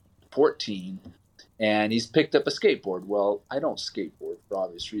 14, and he's picked up a skateboard. Well, I don't skateboard for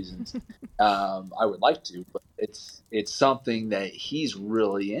obvious reasons. I would like to, but it's something that he's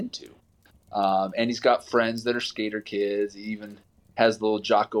really into. And he's got friends that are skater kids. He even has little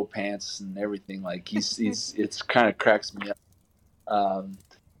Jocko pants and everything. Like it's kind of cracks me up.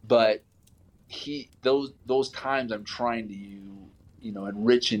 But those times I'm trying to,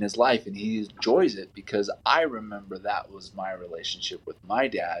 enrich in his life, and he enjoys it, because I remember that was my relationship with my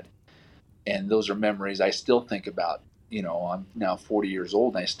dad. And those are memories I still think about. I'm now 40 years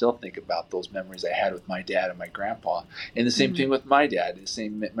old, and I still think about those memories I had with my dad and my grandpa. And the same thing with my dad. The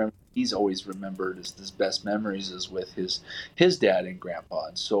same memory he's always remembered as his best memories is with his dad and grandpa.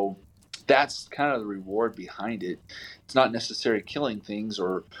 And so that's kind of the reward behind it. It's not necessarily killing things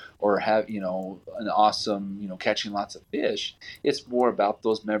or have, an awesome, catching lots of fish. It's more about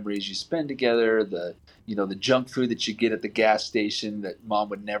those memories you spend together, the junk food that you get at the gas station that mom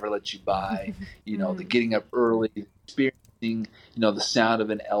would never let you buy, the getting up early, experiencing, the sound of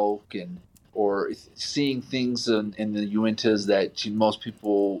an elk, or seeing things in the Uintas that most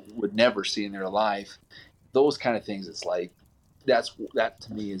people would never see in their life. Those kind of things. It's like, that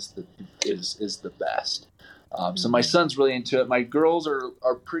to me is the best. So my son's really into it. My girls are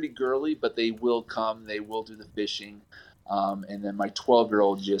pretty girly, but they will come. They will do the fishing. And then my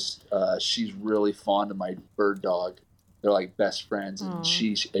 12-year-old she's really fond of my bird dog. They're like best friends, and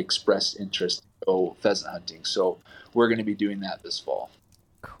she expressed interest to go pheasant hunting. So we're going to be doing that this fall.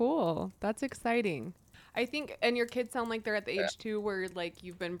 Cool. That's exciting. I think, and your kids sound like they're at the age too where like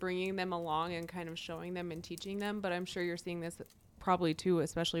you've been bringing them along and kind of showing them and teaching them, but I'm sure you're seeing this probably too,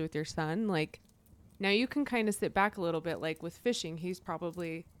 especially with your son. Like now you can kind of sit back a little bit, like with fishing, he's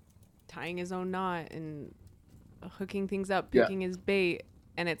probably tying his own knot and hooking things up, picking his bait.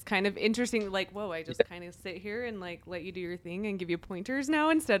 And it's kind of interesting, like, whoa, I just kind of sit here and like let you do your thing and give you pointers now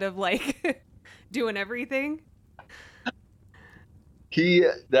instead of like doing everything.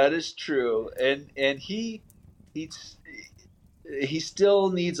 That is true. And he he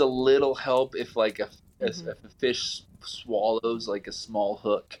still needs a little help if like if a fish swallows like a small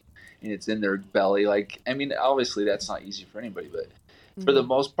hook and it's in their belly. Like, I mean, obviously that's not easy for anybody, but for the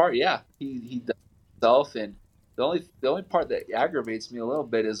most part, yeah, he does it himself. And the only part that aggravates me a little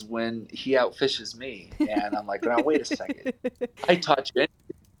bit is when he outfishes me, and I'm like, now wait a second, I taught you.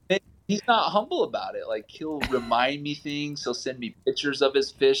 He's not humble about it. Like, he'll remind me things. He'll send me pictures of his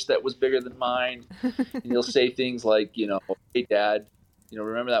fish that was bigger than mine. And he'll say things like, hey, Dad,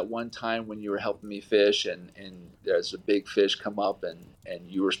 remember that one time when you were helping me fish and there's a big fish come up and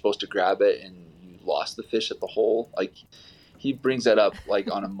you were supposed to grab it and you lost the fish at the hole? Like, he brings that up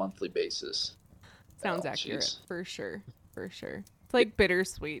like on a monthly basis. Sounds accurate. For sure. It's like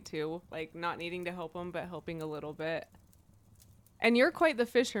bittersweet too, like not needing to help him, but helping a little bit. And you're quite the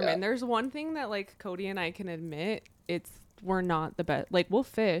fisherman. Yeah. There's one thing that like Cody and I can admit, we're not the best. Like, we'll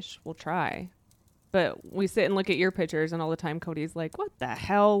fish, we'll try, but we sit and look at your pictures and all the time Cody's like, what the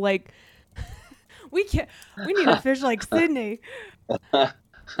hell? Like, we need to fish like Sidney.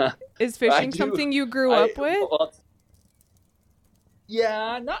 Is fishing something you grew up with? Well,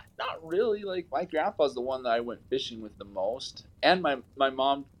 yeah, not really. Like, my grandpa's the one that I went fishing with the most. And my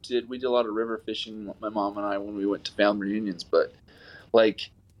mom did. We did a lot of river fishing, my mom and I, when we went to family reunions. But like,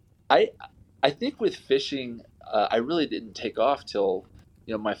 I think with fishing, I really didn't take off till,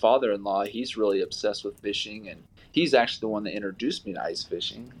 my father-in-law, he's really obsessed with fishing, and he's actually the one that introduced me to ice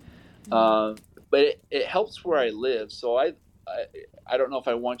fishing. But it helps where I live. So I don't know if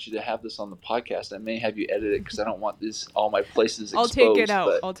I want you to have this on the podcast. I may have you edit it because I don't want all my places exposed.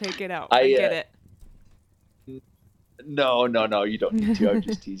 I'll take it out. I get it. No, you don't need to. I'm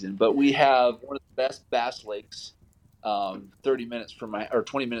just teasing. But we have one of the best bass lakes, 20 minutes from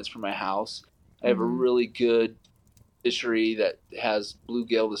my house. I have a really good fishery that has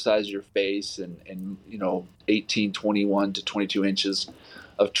bluegill the size of your face and 18, 21 to 22 inches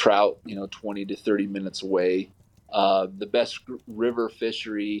of trout, 20 to 30 minutes away. The best river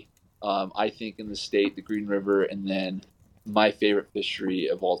fishery, I think, in the state, the Green River. And then my favorite fishery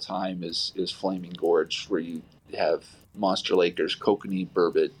of all time is Flaming Gorge, where you have monster lakers, kokanee,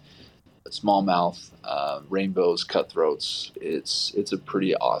 burbot, smallmouth, rainbows, cutthroats. It's a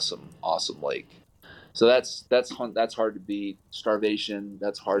pretty awesome lake. So that's hard to beat. Starvation,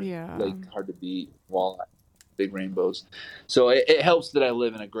 that's hard. Yeah. Hard to beat. Walleye, big rainbows. So it helps that I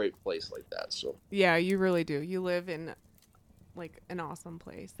live in a great place like that. So yeah, you really do. You live in like an awesome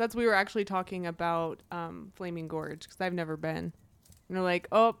place. We were actually talking about Flaming Gorge because I've never been. And they're like,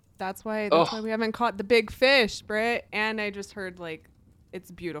 oh, that's why we haven't caught the big fish, Britt. And I just heard like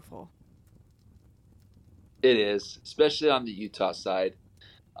it's beautiful. It is, especially on the Utah side.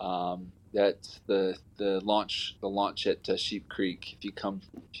 That's the launch at Sheep Creek. If you come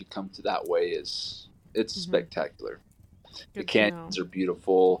to that way, it's spectacular. The canyons are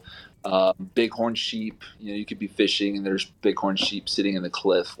beautiful. Bighorn sheep. You could be fishing and there's bighorn sheep sitting in the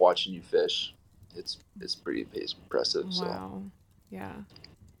cliff watching you fish. It's pretty impressive. Wow. So. Yeah.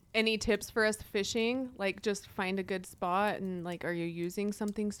 Any tips for us fishing? Like, just find a good spot and like, are you using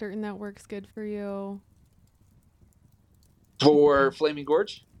something certain that works good for you? For Flaming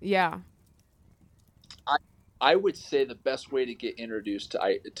Gorge? Yeah. I would say the best way to get introduced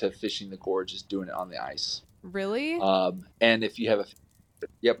to fishing the gorge is doing it on the ice. Really? And if you have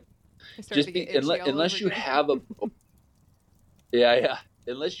unless you have a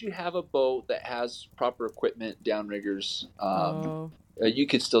unless you have a boat that has proper equipment, downriggers, you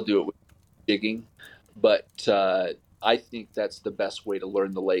could still do it with jigging. But I think that's the best way to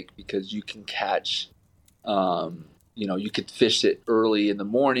learn the lake because you can catch. You could fish it early in the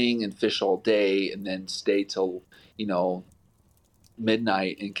morning and fish all day and then stay till,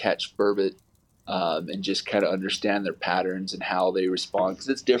 midnight and catch burbot and just kind of understand their patterns and how they respond. Because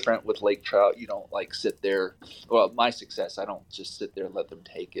it's different with lake trout. You don't like sit there. Well, my success, I don't just sit there and let them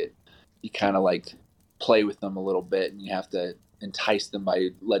take it. You kind of like play with them a little bit and you have to entice them by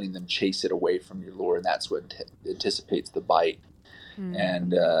letting them chase it away from your lure. And that's what anticipates the bite.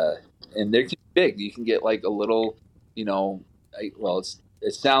 And they're big. You can get like a little...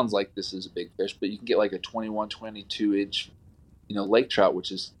 it sounds like this is a big fish, but you can get like a 21, 22 inch, lake trout,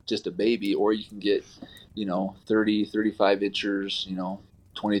 which is just a baby, or you can get, 30, 35 inches,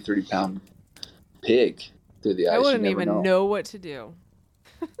 20, 30 pound pig through the ice. I wouldn't even know what to do.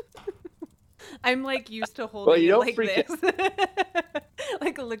 I'm like used to holding it like this.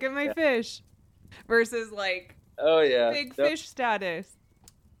 Like, look at my fish versus like, big fish status.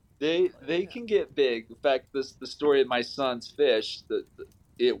 They can get big. In fact, the story of my son's fish,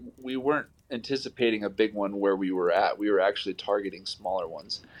 we weren't anticipating a big one where we were at. We were actually targeting smaller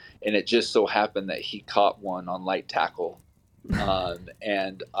ones, and it just so happened that he caught one on light tackle.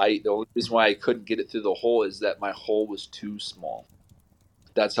 And the only reason why I couldn't get it through the hole is that my hole was too small.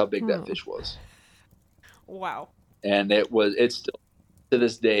 That's how big that fish was. Wow. And it's still, to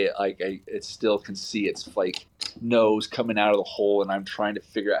this day, like it still can see its like nose coming out of the hole, and I'm trying to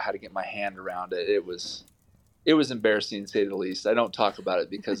figure out how to get my hand around it. It was embarrassing, to say the least. I don't talk about it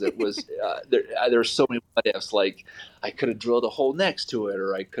because it was there were so many what ifs. Like I could have drilled a hole next to it,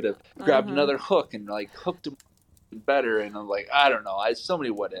 or I could have grabbed another hook and like hooked him better. And I'm like, I don't know. I so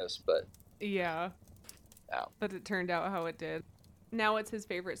many what ifs, but yeah. But it turned out how it did. Now it's his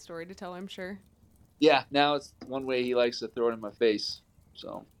favorite story to tell, I'm sure. Yeah, now it's one way he likes to throw it in my face.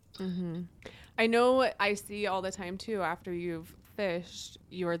 So I know I see all the time too, after you've fished,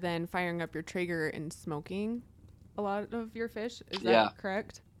 you're then firing up your Traeger and smoking a lot of your fish. Is that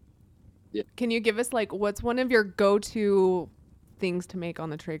correct? Yeah. Can you give us like what's one of your go-to things to make on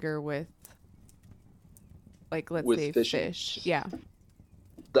the Traeger with, like, let's say fishing. Fish? Yeah.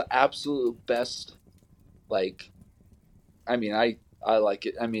 The absolute best, like, I mean, I like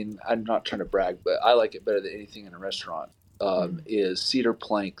it. I mean, I'm not trying to brag, but I like it better than anything in a restaurant. Is cedar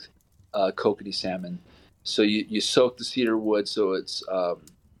plank kokanee salmon. So you soak the cedar wood so it's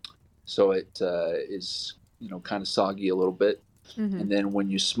is kind of soggy a little bit, and then when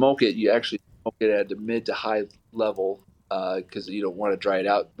you smoke it, you actually smoke it at a mid to high level because you don't want to dry it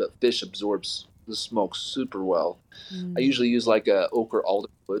out. But fish absorbs the smoke super well. I usually use like a oak or alder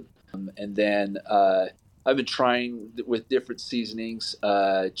wood, and then I've been trying with different seasonings.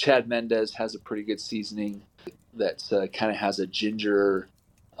 Chad Mendez has a pretty good seasoning that kind of has a ginger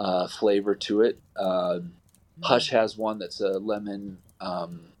flavor to it. Hush has one that's a lemon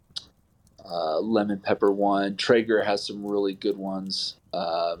pepper one. Traeger has some really good ones.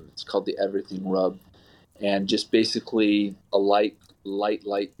 It's called the Everything Rub, and just basically a light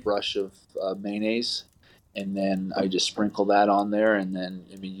brush of mayonnaise, and then I just sprinkle that on there, and then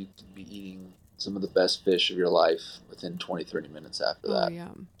I mean you can be eating some of the best fish of your life within 20-30 minutes after that. Oh yeah.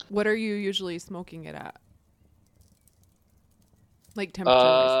 What are you usually smoking it at? Like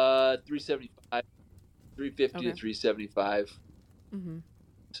temperature? 375, 350 to 375.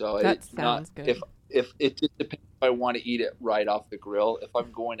 So that sounds good. If it just depends if I want to eat it right off the grill. If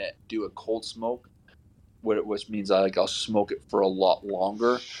I'm going to do a cold smoke, which means I'll smoke it for a lot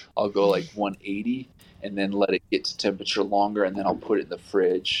longer, I'll go like 180 and then let it get to temperature longer, and then I'll put it in the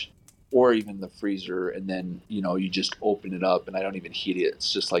fridge or even the freezer, and then you just open it up and I don't even heat it.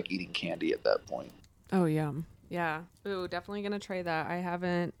 It's just like eating candy at that point. Oh yum. Yeah. Ooh, definitely gonna try that. I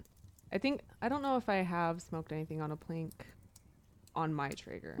don't know if I have smoked anything on a plank on my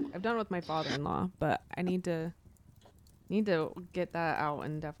Traeger. I've done it with my father-in-law, but I need to get that out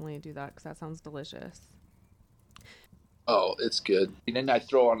and definitely do that because that sounds delicious. Oh, it's good. And then I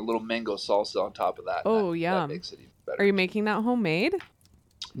throw on a little mango salsa on top of that. Oh, yum. That makes it even better. Are you making that homemade?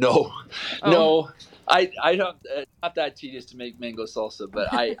 No. No. I don't. Not that tedious to make mango salsa,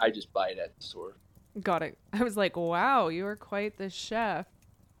 but I just buy it at the store. Got it. I was like, wow, you are quite the chef.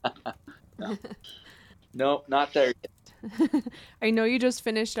 No, not there yet. I know you just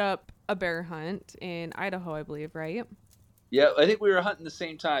finished up a bear hunt in Idaho, I believe, right? Yeah, I think we were hunting the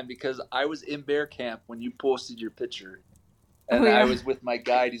same time because I was in bear camp when you posted your picture. And I was with my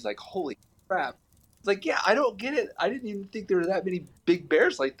guide. He's like, holy crap. It's like, yeah, I don't get it. I didn't even think there were that many big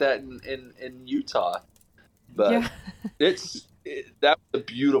bears like that in Utah. But that was a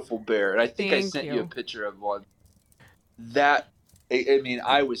beautiful bear. And I think I sent you a picture of one. That, I mean,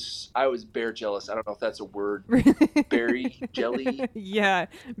 I was bear jealous. I don't know if that's a word. Berry jelly. Yeah,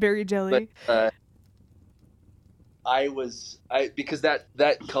 berry jelly. But, because that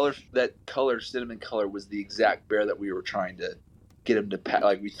color cinnamon color was the exact bear that we were trying to get him to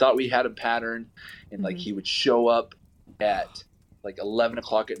like we thought we had him patterned, and like he would show up at like 11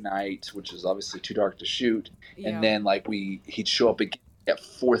 o'clock at night, which is obviously too dark to shoot, and then like he'd show up again at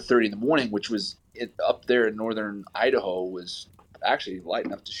 4:30 in the morning, which was up there in northern Idaho was actually light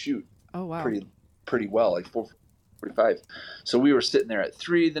enough to shoot. Oh wow, pretty well, like 4:45. So we were sitting there at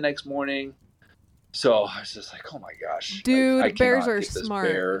 3 the next morning. So I was just like, oh my gosh. Dude, like, bears are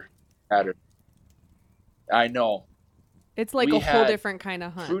smart. I know. It's like a whole different kind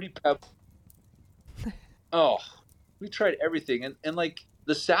of hunt. Fruity Pebbles. Oh, we tried everything. And like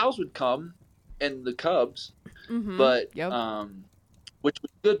the sows would come and the cubs, but which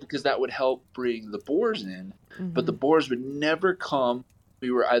was good because that would help bring the boars in. But the boars would never come.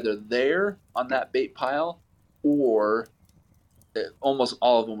 We were either there on that bait pile or almost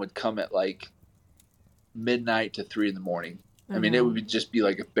all of them would come at like midnight to 3 in the morning. I mean, it would just be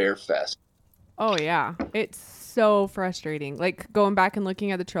like a bear fest. Oh yeah. It's so frustrating. Like going back and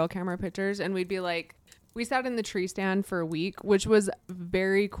looking at the trail camera pictures and we'd be like, we sat in the tree stand for a week, which was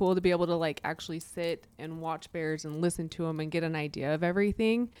very cool to be able to like actually sit and watch bears and listen to them and get an idea of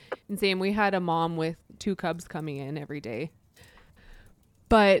everything. And same, we had a mom with 2 cubs coming in every day.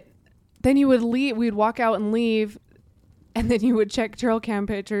 But then you would leave, we'd walk out and leave, and then you would check trail cam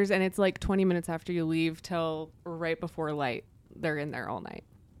pictures and it's like 20 minutes after you leave till right before light. They're in there all night.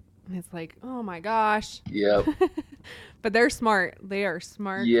 And it's like, oh my gosh. Yep. But they're smart. They are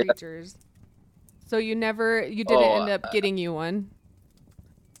smart Yeah. creatures. So you didn't end up getting you one.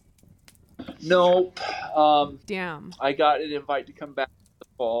 Nope. Damn. I got an invite to come back in the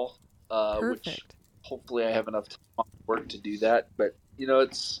fall, which Perfect. hopefully I have enough time off work to do that. But you know,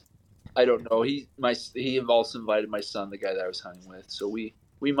 I don't know. He also invited my son, the guy that I was hunting with, so we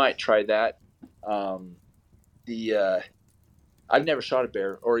might try that. I've never shot a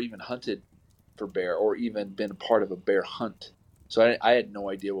bear or even hunted for bear or even been a part of a bear hunt. So I had no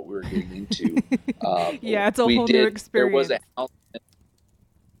idea what we were getting into. Yeah, it's a whole new experience. There was a houndsman.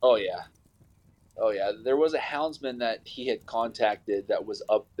 Oh yeah. Oh yeah. There was a houndsman that he had contacted that was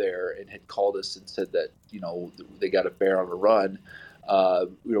up there and had called us and said that, they got a bear on a run.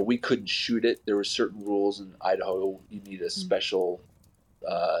 We couldn't shoot it. There were certain rules in Idaho. You need a special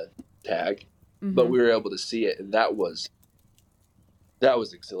tag, but we were able to see it, and that was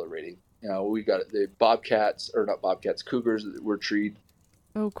exhilarating. We got the cougars that were treed.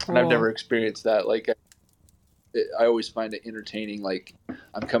 Oh, cool. And I've never experienced that. Like, I always find it entertaining. Like,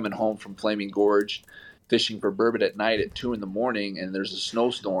 I'm coming home from Flaming Gorge, fishing for burbot at night at 2 a.m, and there's a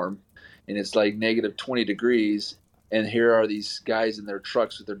snowstorm, and it's like negative 20 degrees. And here are these guys in their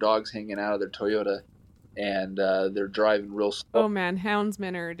trucks with their dogs hanging out of their Toyota, and they're driving real slow. Oh man,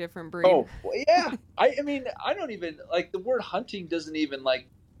 houndsmen are a different breed. Oh yeah. I mean, I don't even like the word hunting doesn't even like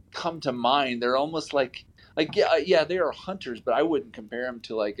come to mind. They're almost like yeah, they are hunters, but I wouldn't compare them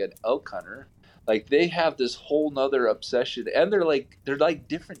to like an elk hunter. Like they have this whole nother obsession, and they're like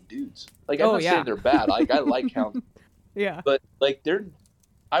different dudes. Like I'm not saying they're bad. Like I like hounds. Yeah. But like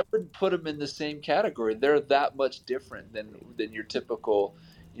I wouldn't put them in the same category. They're that much different than your typical,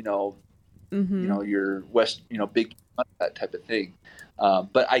 your West, big, that type of thing.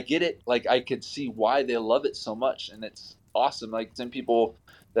 But I get it. Like I could see why they love it so much, and it's awesome. Like some people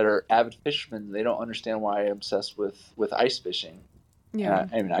that are avid fishermen, they don't understand why I'm obsessed with ice fishing. Yeah.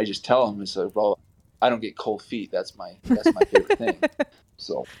 I mean, I just tell them, it's like, well, I don't get cold feet. That's my favorite thing.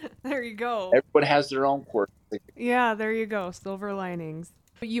 So there you go. Everyone has their own quirk. Yeah, there you go. Silver linings.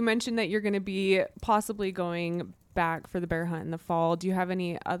 You mentioned that you're going to be possibly going back for the bear hunt in the fall. Do you have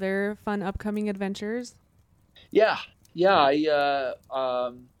any other fun upcoming adventures? Yeah. I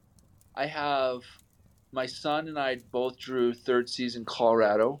have my son and I both drew third season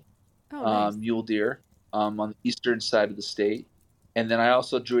Colorado nice. mule deer on the eastern side of the state, and then I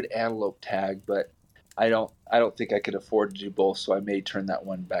also drew an antelope tag, but I don't think I could afford to do both, so I may turn that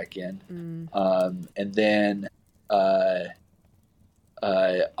one back in. And then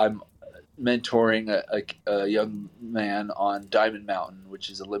I'm mentoring a young man on Diamond Mountain, which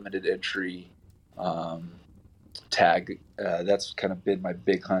is a limited entry tag. That's kind of been my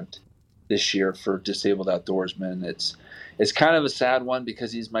big hunt this year for disabled outdoorsmen. It's kind of a sad one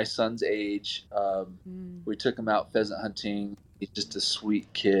because he's my son's age. We took him out pheasant hunting. He's just a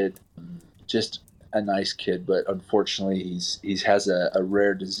sweet kid, just a nice kid, but unfortunately he has a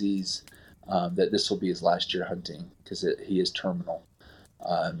rare disease that this will be his last year hunting because he is terminal.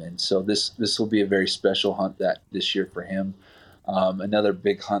 And so this will be a very special hunt this year for him. Another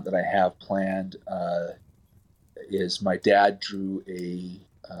big hunt that I have planned is my dad drew a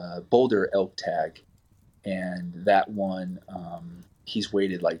Boulder elk tag, and that one he's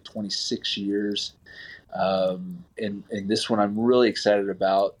waited like 26 years. And this one I'm really excited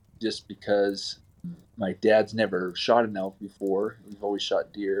about just because my dad's never shot an elk before. We've always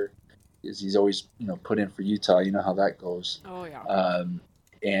shot deer because he's always, put in for Utah. You know how that goes. Oh yeah.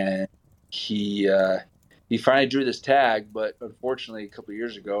 And he finally drew this tag, but unfortunately a couple of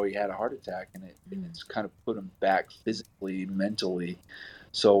years ago he had a heart attack, and it's kind of put him back physically, mentally.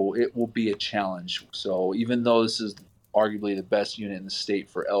 So it will be a challenge. So even though this is arguably the best unit in the state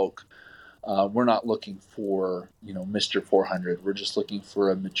for elk, we're not looking for, Mr. 400. We're just looking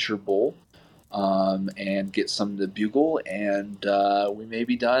for a mature bull and get some to bugle, and we may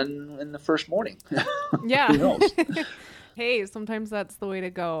be done in the first morning. Yeah. Who knows? Hey, sometimes that's the way to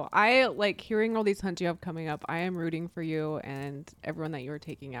go. I like hearing all these hunts you have coming up. I am rooting for you and everyone that you are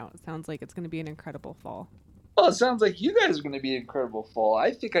taking out. It sounds like it's going to be an incredible fall. Well, it sounds like you guys are going to be incredible fall.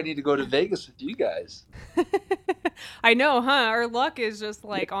 I think I need to go to Vegas with you guys. I know, huh? Our luck is just Yeah.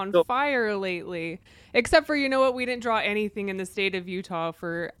 like on So, fire lately. Except for, you know what? We didn't draw anything in the state of Utah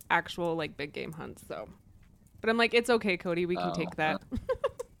for actual like big game hunts. So, but I'm like, it's okay, Cody. We can take well, that.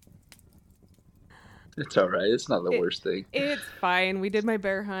 it's all right. It's not the it, worst thing. it's fine. We did my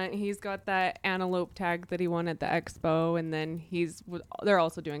bear hunt. He's got that antelope tag that he won at the expo, and then they're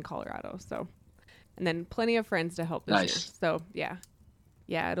also doing Colorado. So, and then plenty of friends to help this year. Nice. So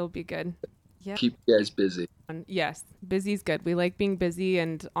yeah, it'll be good. Yeah. Keep you guys busy. Yes, busy's good. We like being busy,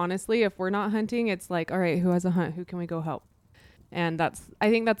 and honestly, if we're not hunting, it's like, all right, who has a hunt? Who can we go help? And I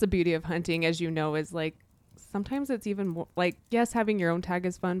think that's the beauty of hunting, as you know, is like sometimes it's even more like, yes, having your own tag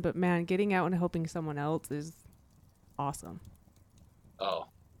is fun, but man, getting out and helping someone else is awesome. Oh,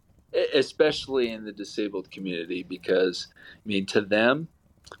 especially in the disabled community, because I mean, to them,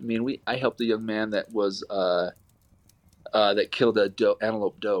 I mean, I helped a young man that was that killed a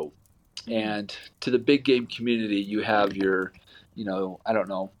antelope doe, and to the big game community, you have your, I don't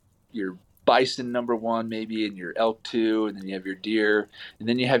know, your bison number one maybe, and your elk two, and then you have your deer, and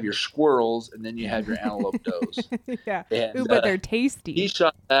then you have your squirrels, and then you have your antelope does. Yeah. Ooh, And but they're he tasty.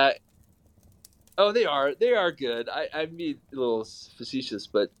 shot that. Oh, they are good. I'm being a little facetious,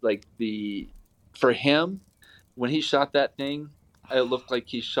 but like for him, when he shot that thing, it looked like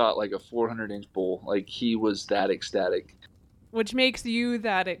he shot like a 400-inch bull. Like he was that ecstatic. Which makes you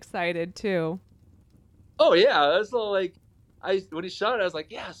that excited too. Oh yeah, that's all like I when he shot it, I was like,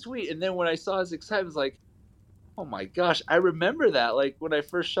 yeah, sweet. And then when I saw his excitement, I was like, oh my gosh, I remember that. Like when I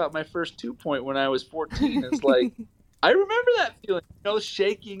first shot my first 2 point when I was 14. It's like I remember that feeling,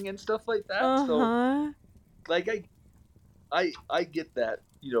 shaking and stuff like that. So Uh-huh. like I get that,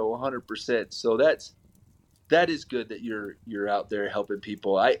 100%. So that is good that you're out there helping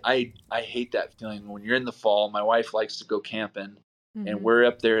people. I hate that feeling when you're in the fall. My wife likes to go camping, and Mm-hmm. we're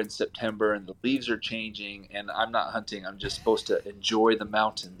up there in September, and the leaves are changing, and I'm not hunting. I'm just supposed to enjoy the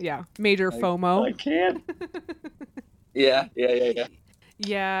mountain. Yeah, major I FOMO. can't. Yeah.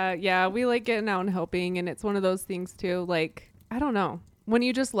 Yeah, we like getting out and helping, and it's one of those things too. Like, I don't know, when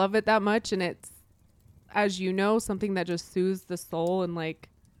you just love it that much, and it's, as you know, something that just soothes the soul, and like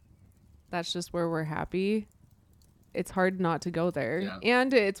that's just where we're happy. It's hard not to go there, Yeah.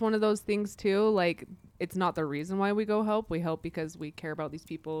 and it's one of those things too. Like, it's not the reason why we go help. We help because we care about these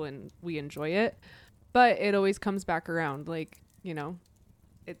people and we enjoy it. But it always comes back around. Like,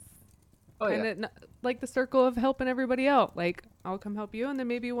 it's Oh kind yeah. of like the circle of helping everybody out. Like, I'll come help you, and then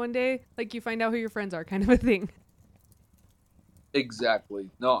maybe one day, like, you find out who your friends are, kind of a thing. Exactly.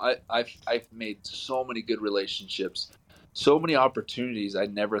 No, I've made so many good relationships, so many opportunities I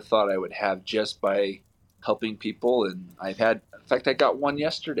never thought I would have just by helping people. And in fact, I got one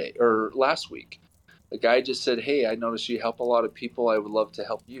yesterday or last week. The guy just said, "Hey, I noticed you help a lot of people. I would love to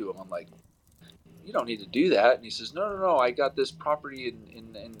help you." And I'm like, "You don't need to do that." And he says, "No. I got this property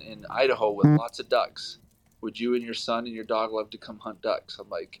in Idaho with lots of ducks. Would you and your son and your dog love to come hunt ducks?" I'm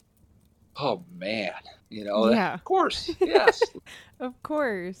like, "Oh man, Yeah. of course, yes." Of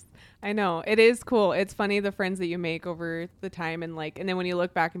course. I know. It is cool. It's funny the friends that you make over the time, and like, and then when you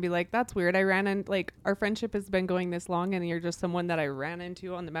look back and be like, that's weird. I ran in, like, our friendship has been going this long, and you're just someone that I ran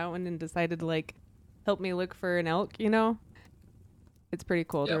into on the mountain and decided to like help me look for an elk. It's pretty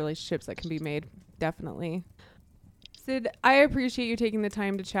cool, the Yep. relationships that can be made. Definitely. Sid, I appreciate you taking the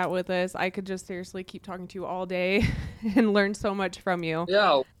time to chat with us. I could just seriously keep talking to you all day and learn so much from you. Yeah,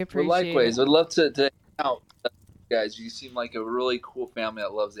 I well, appreciate likewise. it. I'd love to hang out, guys. You seem like a really cool family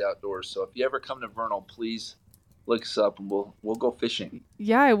that loves the outdoors. So if you ever come to Vernal, please look us up, and we'll go fishing.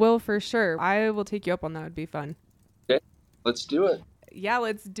 Yeah, I will for sure. I will take you up on that. It'd be fun. Okay, let's do it. Yeah,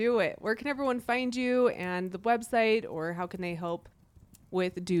 let's do it. Where can everyone find you and the website, or how can they help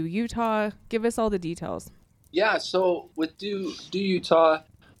with Do Utah? Give us all the details. Yeah. So with do Utah,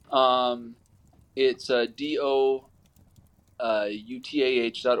 um, it's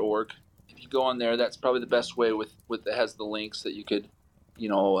doutah.org. If you go on there, that's probably the best way. With it has the links that you could,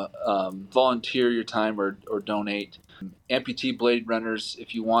 volunteer your time or donate. Amputee Blade Runners,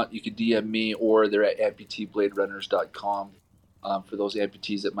 if you want, you could DM me, or they're at amputeebladerunners.com, for those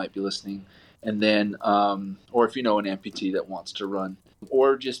amputees that might be listening. And then, or if you know an amputee that wants to run,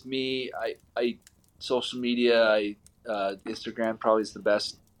 or just me, I social media, Instagram probably is the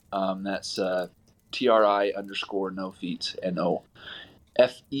best. That's TRI_no feet,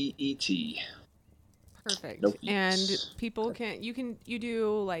 NOFEET. Perfect. No And feet. people you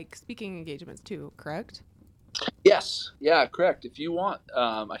do like speaking engagements too, correct? Yes, yeah, correct. If you want,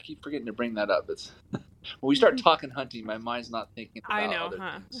 I keep forgetting to bring that up. when we start talking hunting, my mind's not thinking about I know, other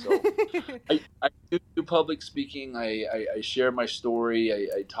huh? things. So I do public speaking. I share my story.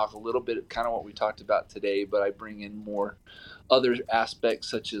 I talk a little bit, kind of what we talked about today, but I bring in more other aspects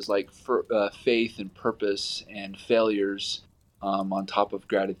such as like faith and purpose and failures, on top of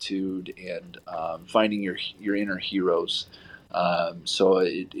gratitude and finding your inner heroes. So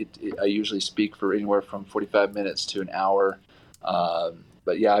I usually speak for anywhere from 45 minutes to an hour.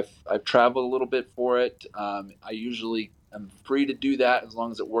 But yeah, I've traveled a little bit for it. I usually am free to do that as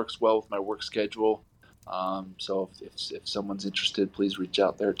long as it works well with my work schedule. So if someone's interested, please reach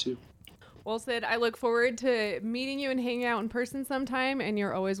out there too. Well, Sid, I look forward to meeting you and hanging out in person sometime. And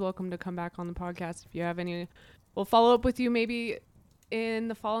you're always welcome to come back on the podcast if you have any. We'll follow up with you maybe in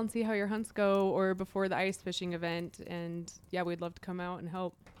the fall and see how your hunts go, or before the ice fishing event. And yeah, we'd love to come out and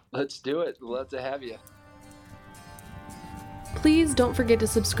help. Let's do it. Love to have you. Please don't forget to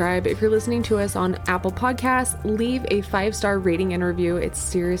subscribe. If you're listening to us on Apple Podcasts, leave a 5-star rating and review. It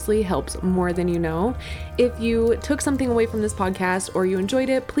seriously helps more than you know. If you took something away from this podcast or you enjoyed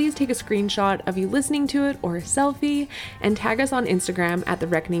it, please take a screenshot of you listening to it or a selfie and tag us on Instagram at The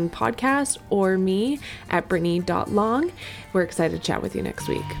Reckoning Podcast or me at Brittany.long. We're excited to chat with you next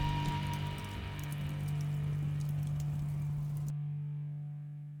week.